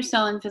guys who are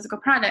selling physical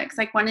products,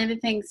 like one of the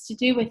things to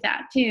do with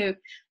that too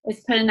is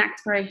put an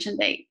expiration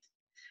date.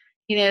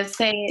 You know,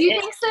 say. Do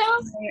you think so?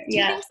 Do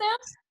you think so?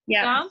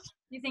 Yeah.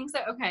 You think so?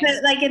 Okay.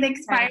 But like it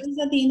expires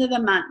at the end of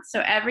the month.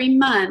 So every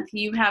month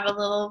you have a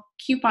little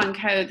coupon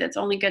code that's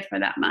only good for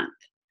that month.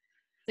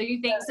 So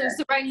you think so?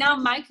 So right now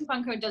my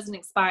coupon code doesn't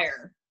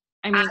expire.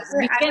 I mean,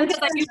 because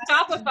I use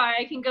Shopify,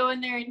 I can go in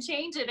there and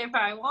change it if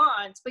I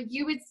want. But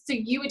you would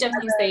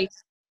definitely say,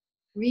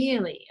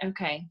 really?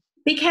 Okay.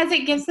 Because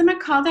it gives them a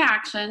call to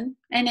action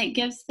and it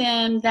gives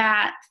them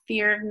that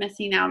fear of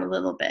missing out a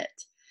little bit.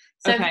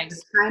 So kind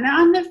of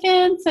on the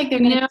fence, like they're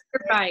going to.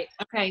 Right.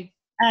 Okay.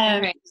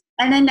 And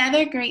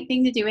another great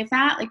thing to do with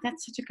that, like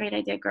that's such a great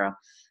idea, girl,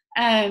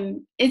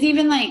 is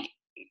even like,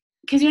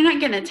 because you're not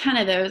getting a ton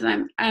of those,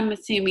 I'm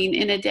assuming,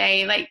 in a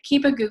day, like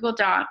keep a Google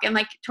Doc and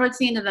like towards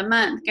the end of the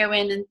month, go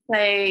in and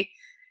say,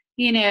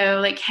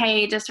 like,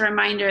 hey, just a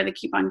reminder, the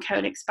coupon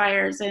code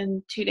expires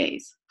in 2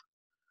 days.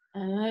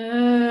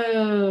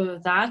 Oh,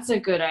 that's a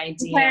good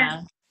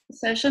idea.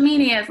 Social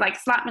media is like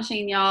slot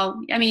machine, y'all.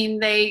 I mean,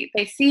 they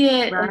see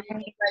it and they're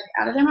like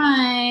out of their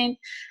mind.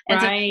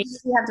 And so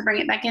you have to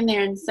bring it back in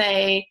there and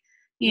say,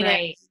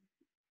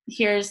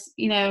 here's,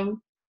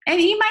 and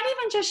you might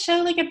even just show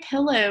like a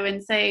pillow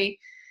and say,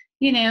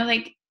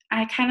 like,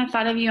 I kind of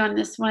thought of you on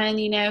this one,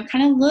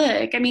 kind of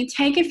look. I mean,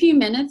 take a few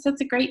minutes.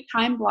 That's a great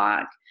time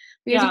block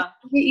because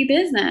you get you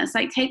business.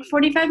 Like, take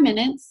 45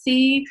 minutes,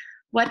 see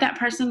what that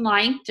person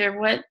liked or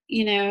what,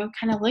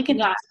 kind of look at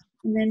that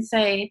and then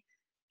say,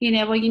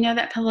 well,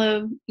 that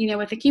pillow,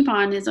 with a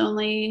coupon is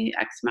only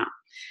X amount.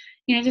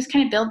 Just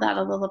kind of build that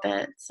a little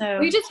bit. So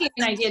we just gave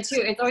an idea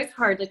too. It's always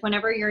hard. Like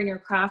whenever you're in your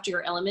craft,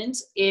 your element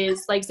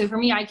is like, so for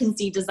me, I can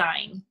see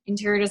design,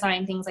 interior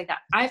design, things like that.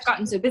 I've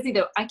gotten so busy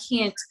though. I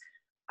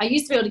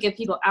used to be able to give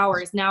people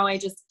hours. Now I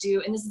just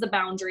do, and this is the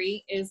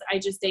boundary, is I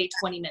just say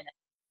 20 minutes,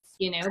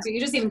 but you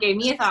just even gave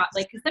me a thought.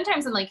 Like, cause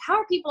sometimes I'm like, how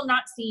are people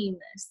not seeing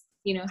this?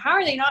 How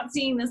are they not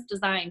seeing this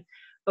design?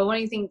 But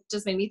one thing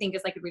just made me think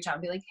is I could reach out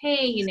and be like,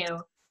 hey,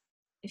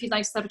 if you'd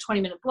like to set up a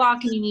 20-minute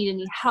block and you need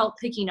any help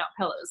picking out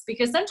pillows,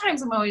 because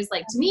sometimes I'm always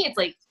like, to me, it's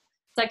like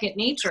second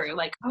nature,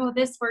 like, oh,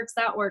 this works,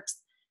 that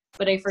works.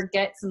 But I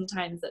forget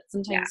sometimes that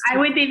I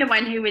would be the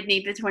one who would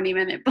need the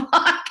 20-minute block.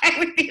 I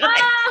would be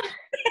like,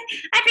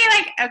 I'd be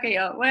like, okay,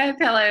 y'all, what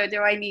pillow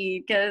do I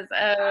need? Because,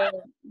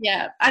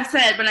 I've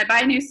said when I buy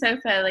a new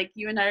sofa, like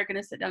you and I are going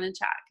to sit down and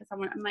chat because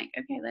I'm like,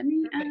 okay, let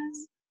me,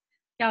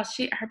 y'all,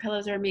 her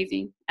pillows are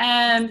amazing.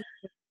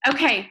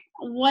 Okay,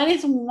 what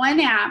is one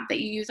app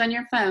that you use on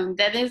your phone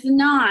that is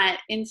not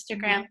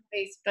Instagram,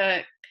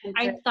 Facebook, Pinterest?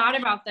 I thought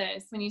about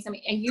this when you sent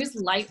me. I use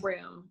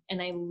Lightroom,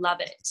 and I love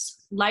it.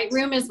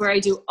 Lightroom is where I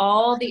do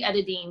all the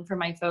editing for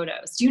my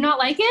photos. Do you not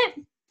like it?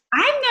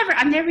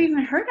 I've never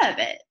even heard of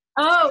it.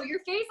 Oh, your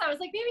face. I was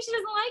like, maybe she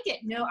doesn't like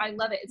it. No, I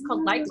love it. It's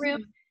called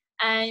Lightroom,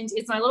 and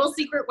it's my little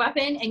secret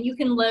weapon, and you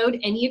can load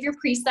any of your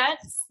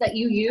presets that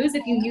you use.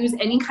 If you use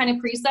any kind of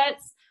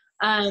presets,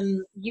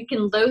 you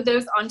can load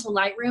those onto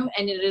Lightroom,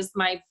 and it is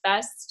my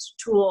best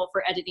tool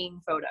for editing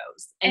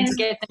photos and to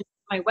get them to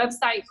my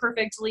website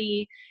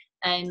perfectly.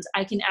 And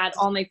I can add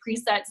all my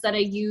presets that I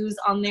use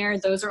on there.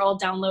 Those are all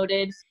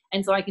downloaded.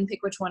 And so I can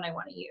pick which one I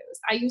want to use.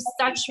 I use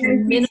such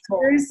minimal.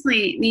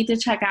 Seriously, need to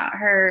check out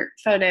her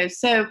photos.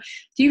 So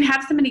do you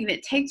have somebody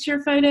that takes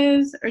your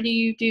photos or do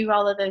you do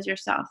all of those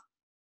yourself?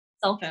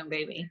 Cell phone,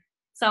 baby.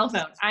 Cell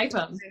phone,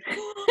 iPhone.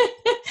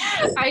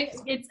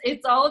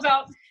 It's all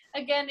about,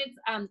 again, it's,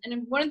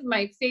 and one of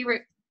my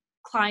favorite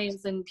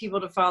clients and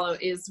people to follow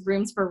is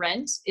Rooms for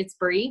Rent. It's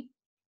Bree.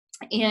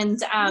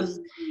 And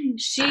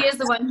she is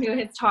the one who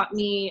has taught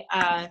me,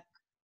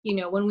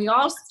 when we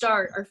all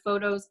start, our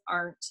photos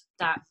aren't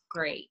that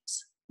great.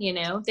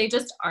 They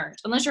just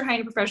aren't, unless you're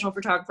hiring a professional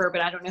photographer,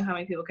 but I don't know how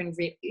many people can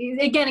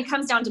again, it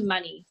comes down to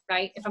money,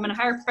 right? If I'm going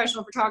to hire a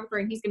professional photographer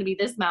and he's going to be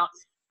this amount,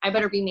 I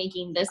better be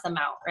making this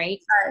amount, right?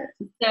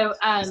 So,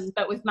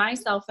 but with my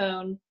cell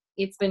phone,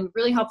 it's been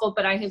really helpful,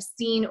 but I have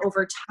seen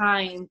over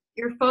time,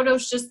 your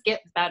photos just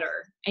get better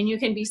and you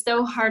can be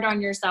so hard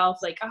on yourself.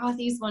 Like, oh,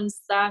 these ones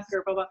suck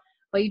or blah, blah.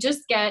 Well, you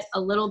just get a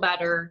little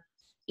better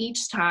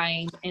each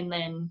time. And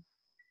then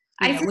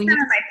I see some of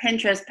my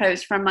Pinterest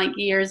posts from like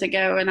years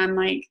ago and I'm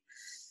like,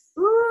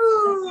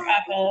 ooh,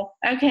 trouble.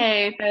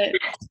 Okay, but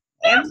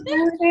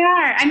they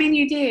are. I mean,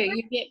 you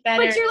get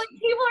better. But you're like,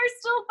 people are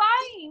still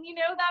buying,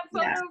 that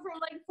photo from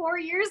like 4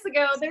 years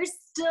ago, they're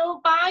still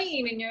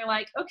buying. And you're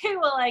like, okay,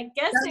 well, I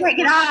guess take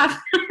it off.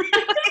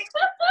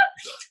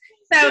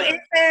 So is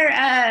there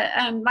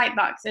a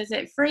Lightbox? Is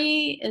it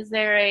free? Is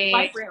there a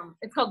Lightroom?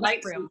 It's called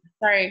Lightroom.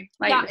 Sorry.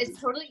 Lightroom.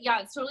 Yeah,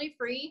 it's totally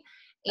free.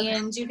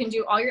 And you can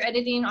do all your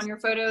editing on your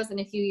photos. And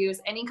if you use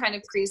any kind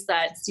of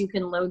presets, you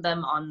can load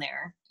them on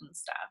there and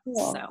stuff.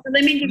 Cool. So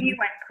let me give you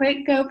one.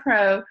 Quik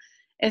GoPro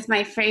is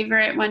my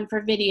favorite one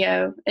for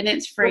video, and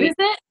it's free. What is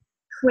it?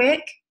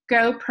 Quik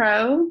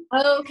GoPro.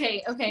 Oh,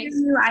 okay.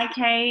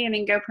 Q-I-K and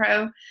then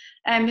GoPro.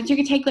 But you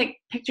can take like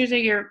pictures of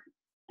your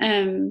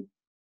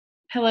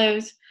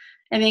pillows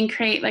and then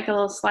create like a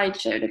little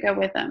slideshow to go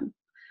with them.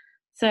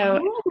 So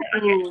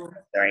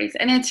stories,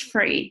 and it's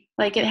free.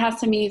 Like it has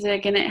some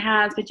music and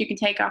but you can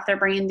take off their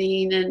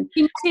branding and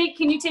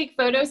can you take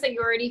photos that you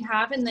already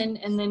have and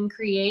then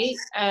create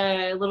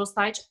a little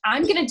slideshow?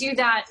 I'm gonna do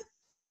that.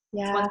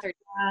 Yeah.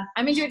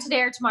 I'm gonna do it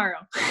today or tomorrow.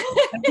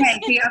 Okay,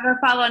 so you ever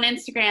follow on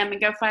Instagram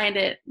and go find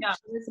it. Yeah.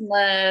 Show some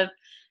love.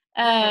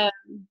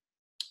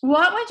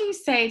 What would you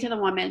say to the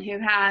woman who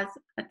has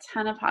a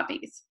ton of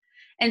hobbies?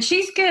 And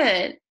she's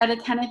good at a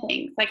ton of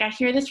things. Like I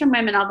hear this from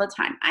women all the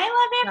time. I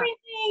love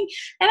everything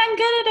and I'm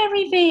good at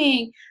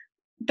everything.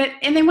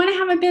 And they want to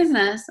have a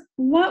business.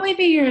 What would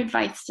be your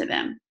advice to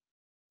them?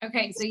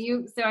 Okay, so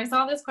I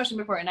saw this question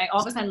before and I all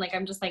of a sudden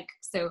I'm just like,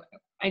 so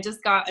I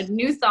just got a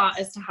new thought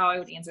as to how I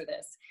would answer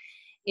this.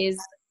 Is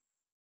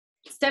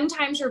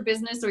sometimes your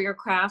business or your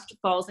craft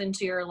falls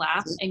into your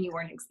lap and you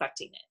weren't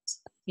expecting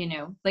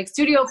it. Like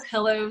studio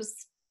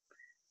pillows.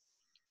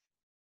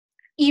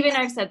 Even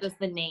I've said this,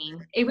 the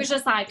name, it was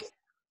just like,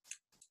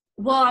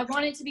 well, I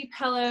want it to be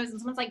pillows. And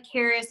someone's like,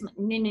 Karis. I'm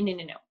like,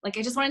 no. Like,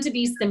 I just want it to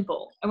be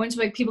simple. I want it to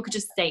be like, people could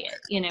just say it,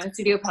 you know,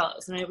 studio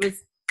pillows. And it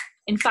was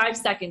in 5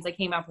 seconds, I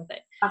came up with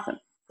it. Awesome.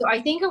 So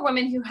I think a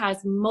woman who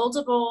has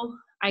multiple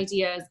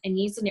ideas and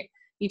needs to,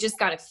 you just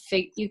got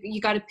to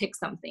you got to pick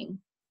something.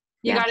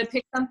 You got to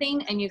pick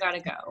something and you got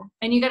to go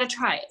and you got to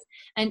try it.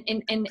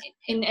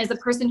 And as a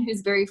person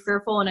who's very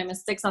fearful, and I'm a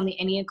 6 on the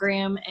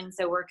Enneagram. And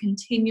so we're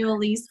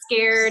continually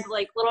scared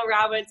like little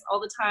rabbits all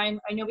the time.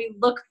 I know we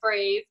look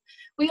brave.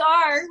 We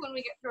are when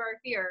we get through our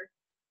fear,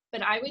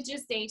 but I would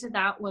just say to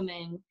that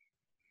woman,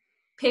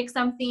 pick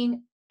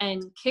something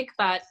and kick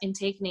butt and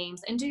take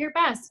names and do your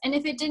best. And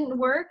if it didn't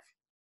work,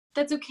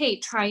 that's okay.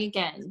 Try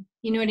again.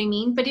 You know what I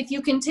mean? But if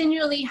you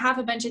continually have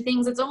a bunch of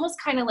things, it's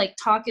almost kind of like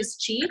talk is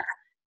cheap.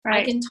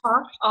 Right. I can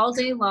talk all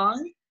day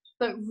long,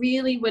 but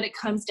really what it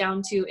comes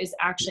down to is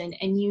action,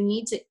 and you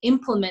need to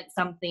implement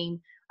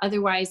something.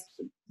 Otherwise,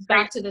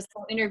 back to this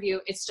whole interview,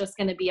 it's just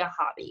going to be a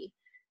hobby.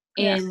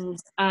 Yeah.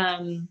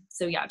 And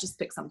so yeah, just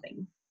pick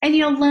something. And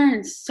you'll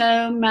learn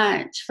so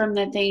much from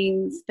the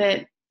things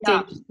that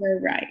didn't go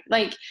right.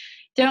 Like,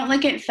 don't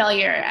look at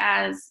failure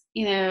as,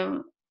 you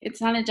know,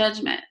 it's not a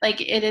judgment.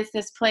 Like, it is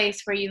this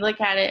place where you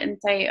look at it and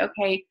say,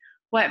 okay,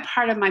 what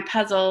part of my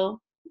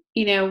puzzle,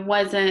 you know,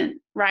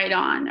 wasn't right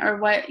on, or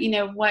what, you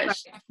know, what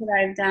should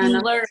I have done?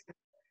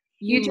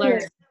 You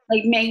learn.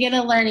 Like, make it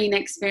a learning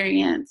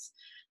experience.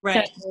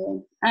 Right.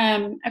 So,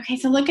 okay.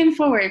 So looking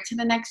forward to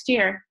the next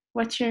year.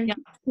 What's your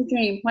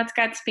dream? What's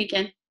God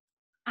speaking?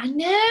 I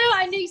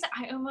know you said,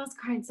 I almost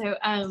cried. So,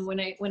 when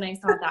I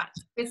saw that,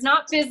 it's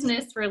not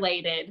business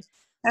related.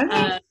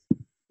 Okay.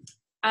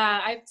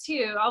 I have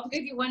 2. I'll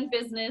give you one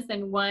business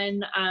and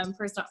one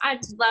personal. I'd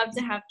love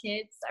to have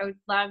kids. I would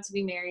love to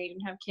be married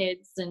and have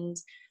kids. And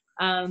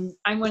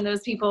I'm one of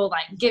those people,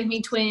 like, give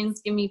me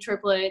twins, give me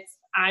triplets.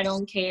 I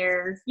don't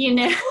care, you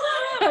know,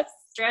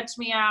 stretch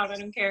me out. I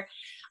don't care.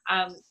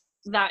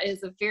 That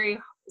is a very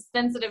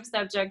sensitive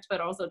subject,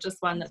 but also just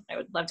one that I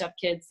would love to have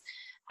kids.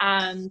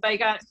 But you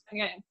got,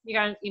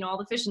 you know, all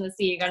the fish in the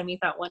sea. You got to meet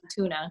that one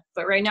tuna.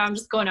 But right now I'm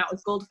just going out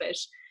with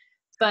goldfish.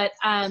 But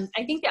I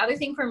think the other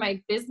thing for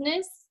my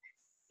business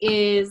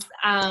is,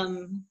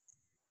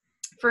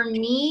 for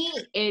me,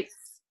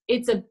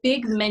 it's a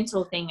big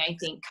mental thing, I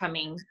think,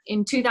 coming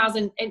in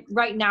 2000, and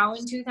right now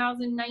in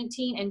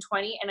 2019 and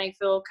 20. And I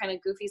feel kind of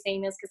goofy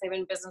saying this because I've been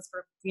in business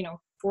for, you know,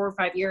 4 or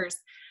 5 years.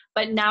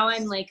 But now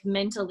I'm like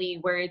mentally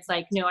where it's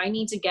like, no, I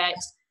need to get,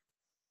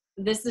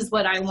 this is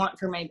what I want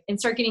for and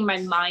start getting my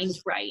mind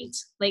right.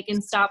 Like,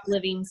 and stop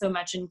living so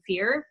much in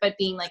fear, but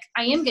being like,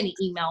 I am going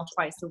to email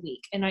twice a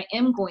week, and I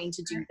am going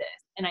to do this,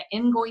 and I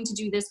am going to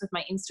do this with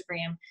my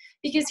Instagram.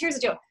 Because here's the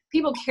deal.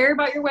 People care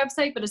about your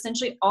website, but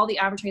essentially all the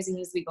advertising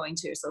needs to be going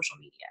to social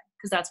media,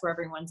 because that's where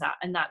everyone's at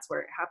and that's where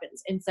it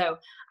happens. And so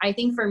I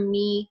think for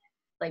me,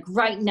 like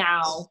right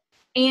now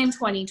and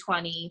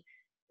 2020,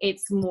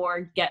 it's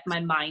more get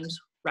my mind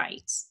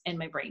right and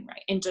my brain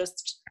right, and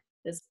just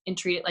this, and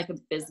treat it like a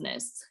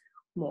business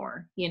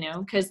more, you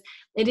know, because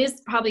it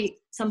is probably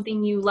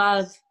something you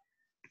love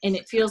and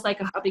it feels like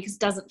a hobby because it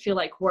doesn't feel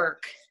like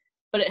work,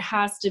 but it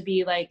has to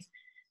be like,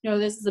 no,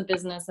 this is a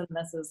business and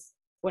this is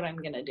what I'm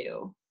going to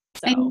do.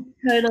 So. And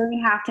you totally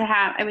have to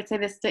have, I would say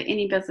this to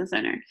any business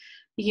owner,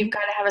 you've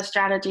got to have a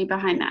strategy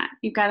behind that.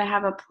 You've got to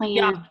have a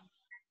plan,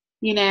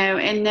 you know,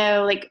 and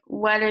know, like,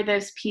 what are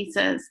those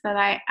pieces that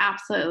I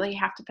absolutely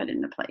have to put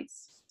into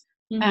place?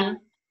 You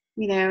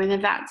know, and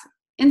if that's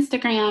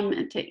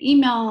Instagram to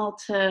email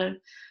to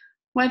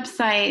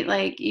website,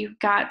 like, you've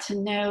got to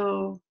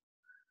know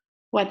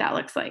what that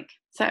looks like.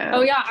 So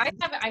I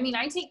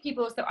take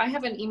people, so I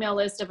have an email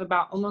list of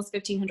about almost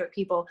 1,500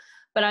 people,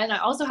 but I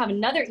also have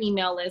another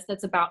email list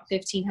that's about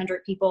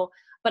 1,500 people,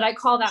 but I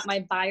call that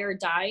my buy or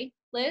die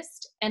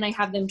list, and I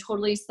have them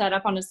totally set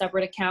up on a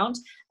separate account,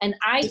 and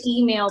I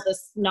email the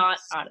snot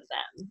out of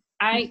them.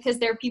 Because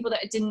there are people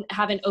that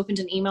haven't opened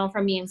an email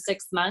from me in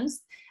 6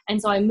 months,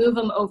 and so I move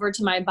them over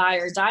to my buy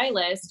or die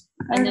list,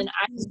 and then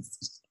I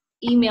just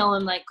email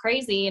them like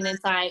crazy, and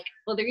it's like,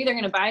 well, they're either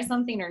going to buy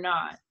something or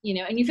not, you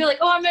know, and you feel like,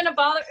 oh, am I going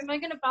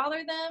to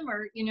bother them,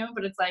 or, you know,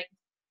 but it's like,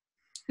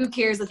 who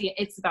cares if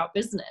it's about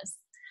business,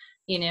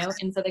 you know,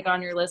 and so they got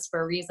on your list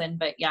for a reason.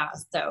 But yeah,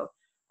 so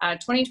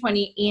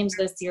 2020 and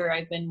this year,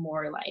 I've been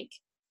more like,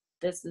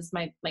 this is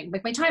my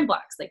time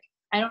blocks. Like,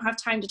 I don't have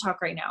time to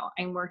talk right now,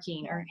 I'm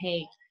working, or,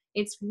 hey,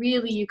 it's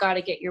really, you got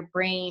to get your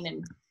brain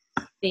and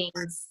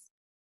things,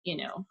 you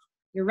know,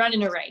 you're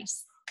running a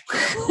race.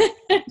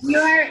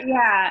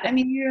 I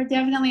mean, you're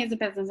definitely, as a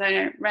business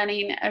owner,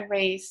 running a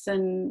race,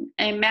 and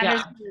it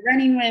matters who you're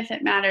running with.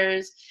 It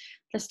matters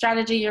the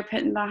strategy you're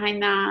putting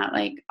behind that.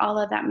 Like, all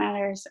of that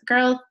matters.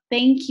 Girl,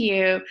 thank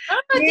you.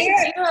 Oh, thank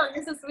you.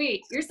 You're so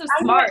sweet. You're so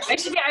smart.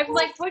 I'm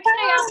like, what can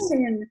I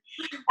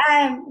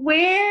ask?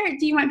 Where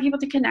do you want people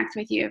to connect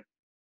with you?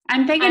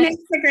 I'm thinking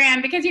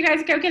Instagram, because you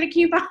guys go get a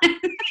coupon.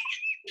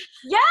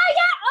 Yeah.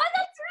 Oh,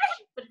 that's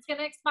right. But it's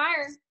gonna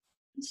expire.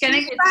 It's gonna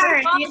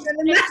expire. I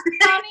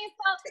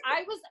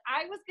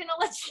was gonna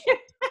let you.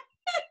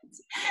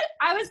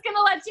 I was going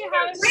to let you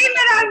have it. Blame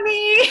it on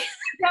me.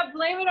 Yeah,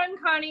 blame it on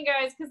Connie,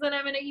 guys, because then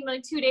I'm going to email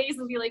 2 days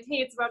and be like, hey,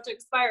 it's about to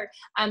expire.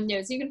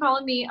 No, so you can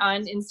follow me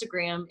on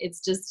Instagram. It's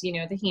just,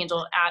 the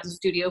handle at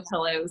Studio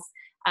Pillows.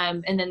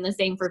 And then the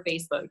same for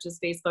Facebook,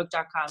 just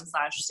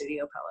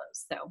facebook.com/Studio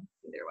Pillows. So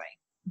either way.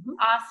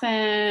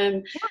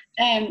 Awesome.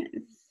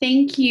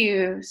 Thank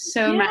you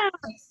so much.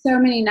 So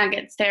many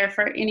nuggets there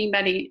for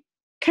anybody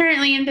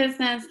currently in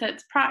business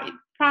that's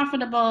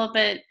profitable,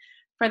 but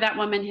for that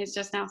woman who's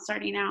just now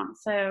starting out.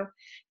 So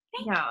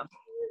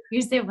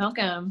you're so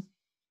welcome.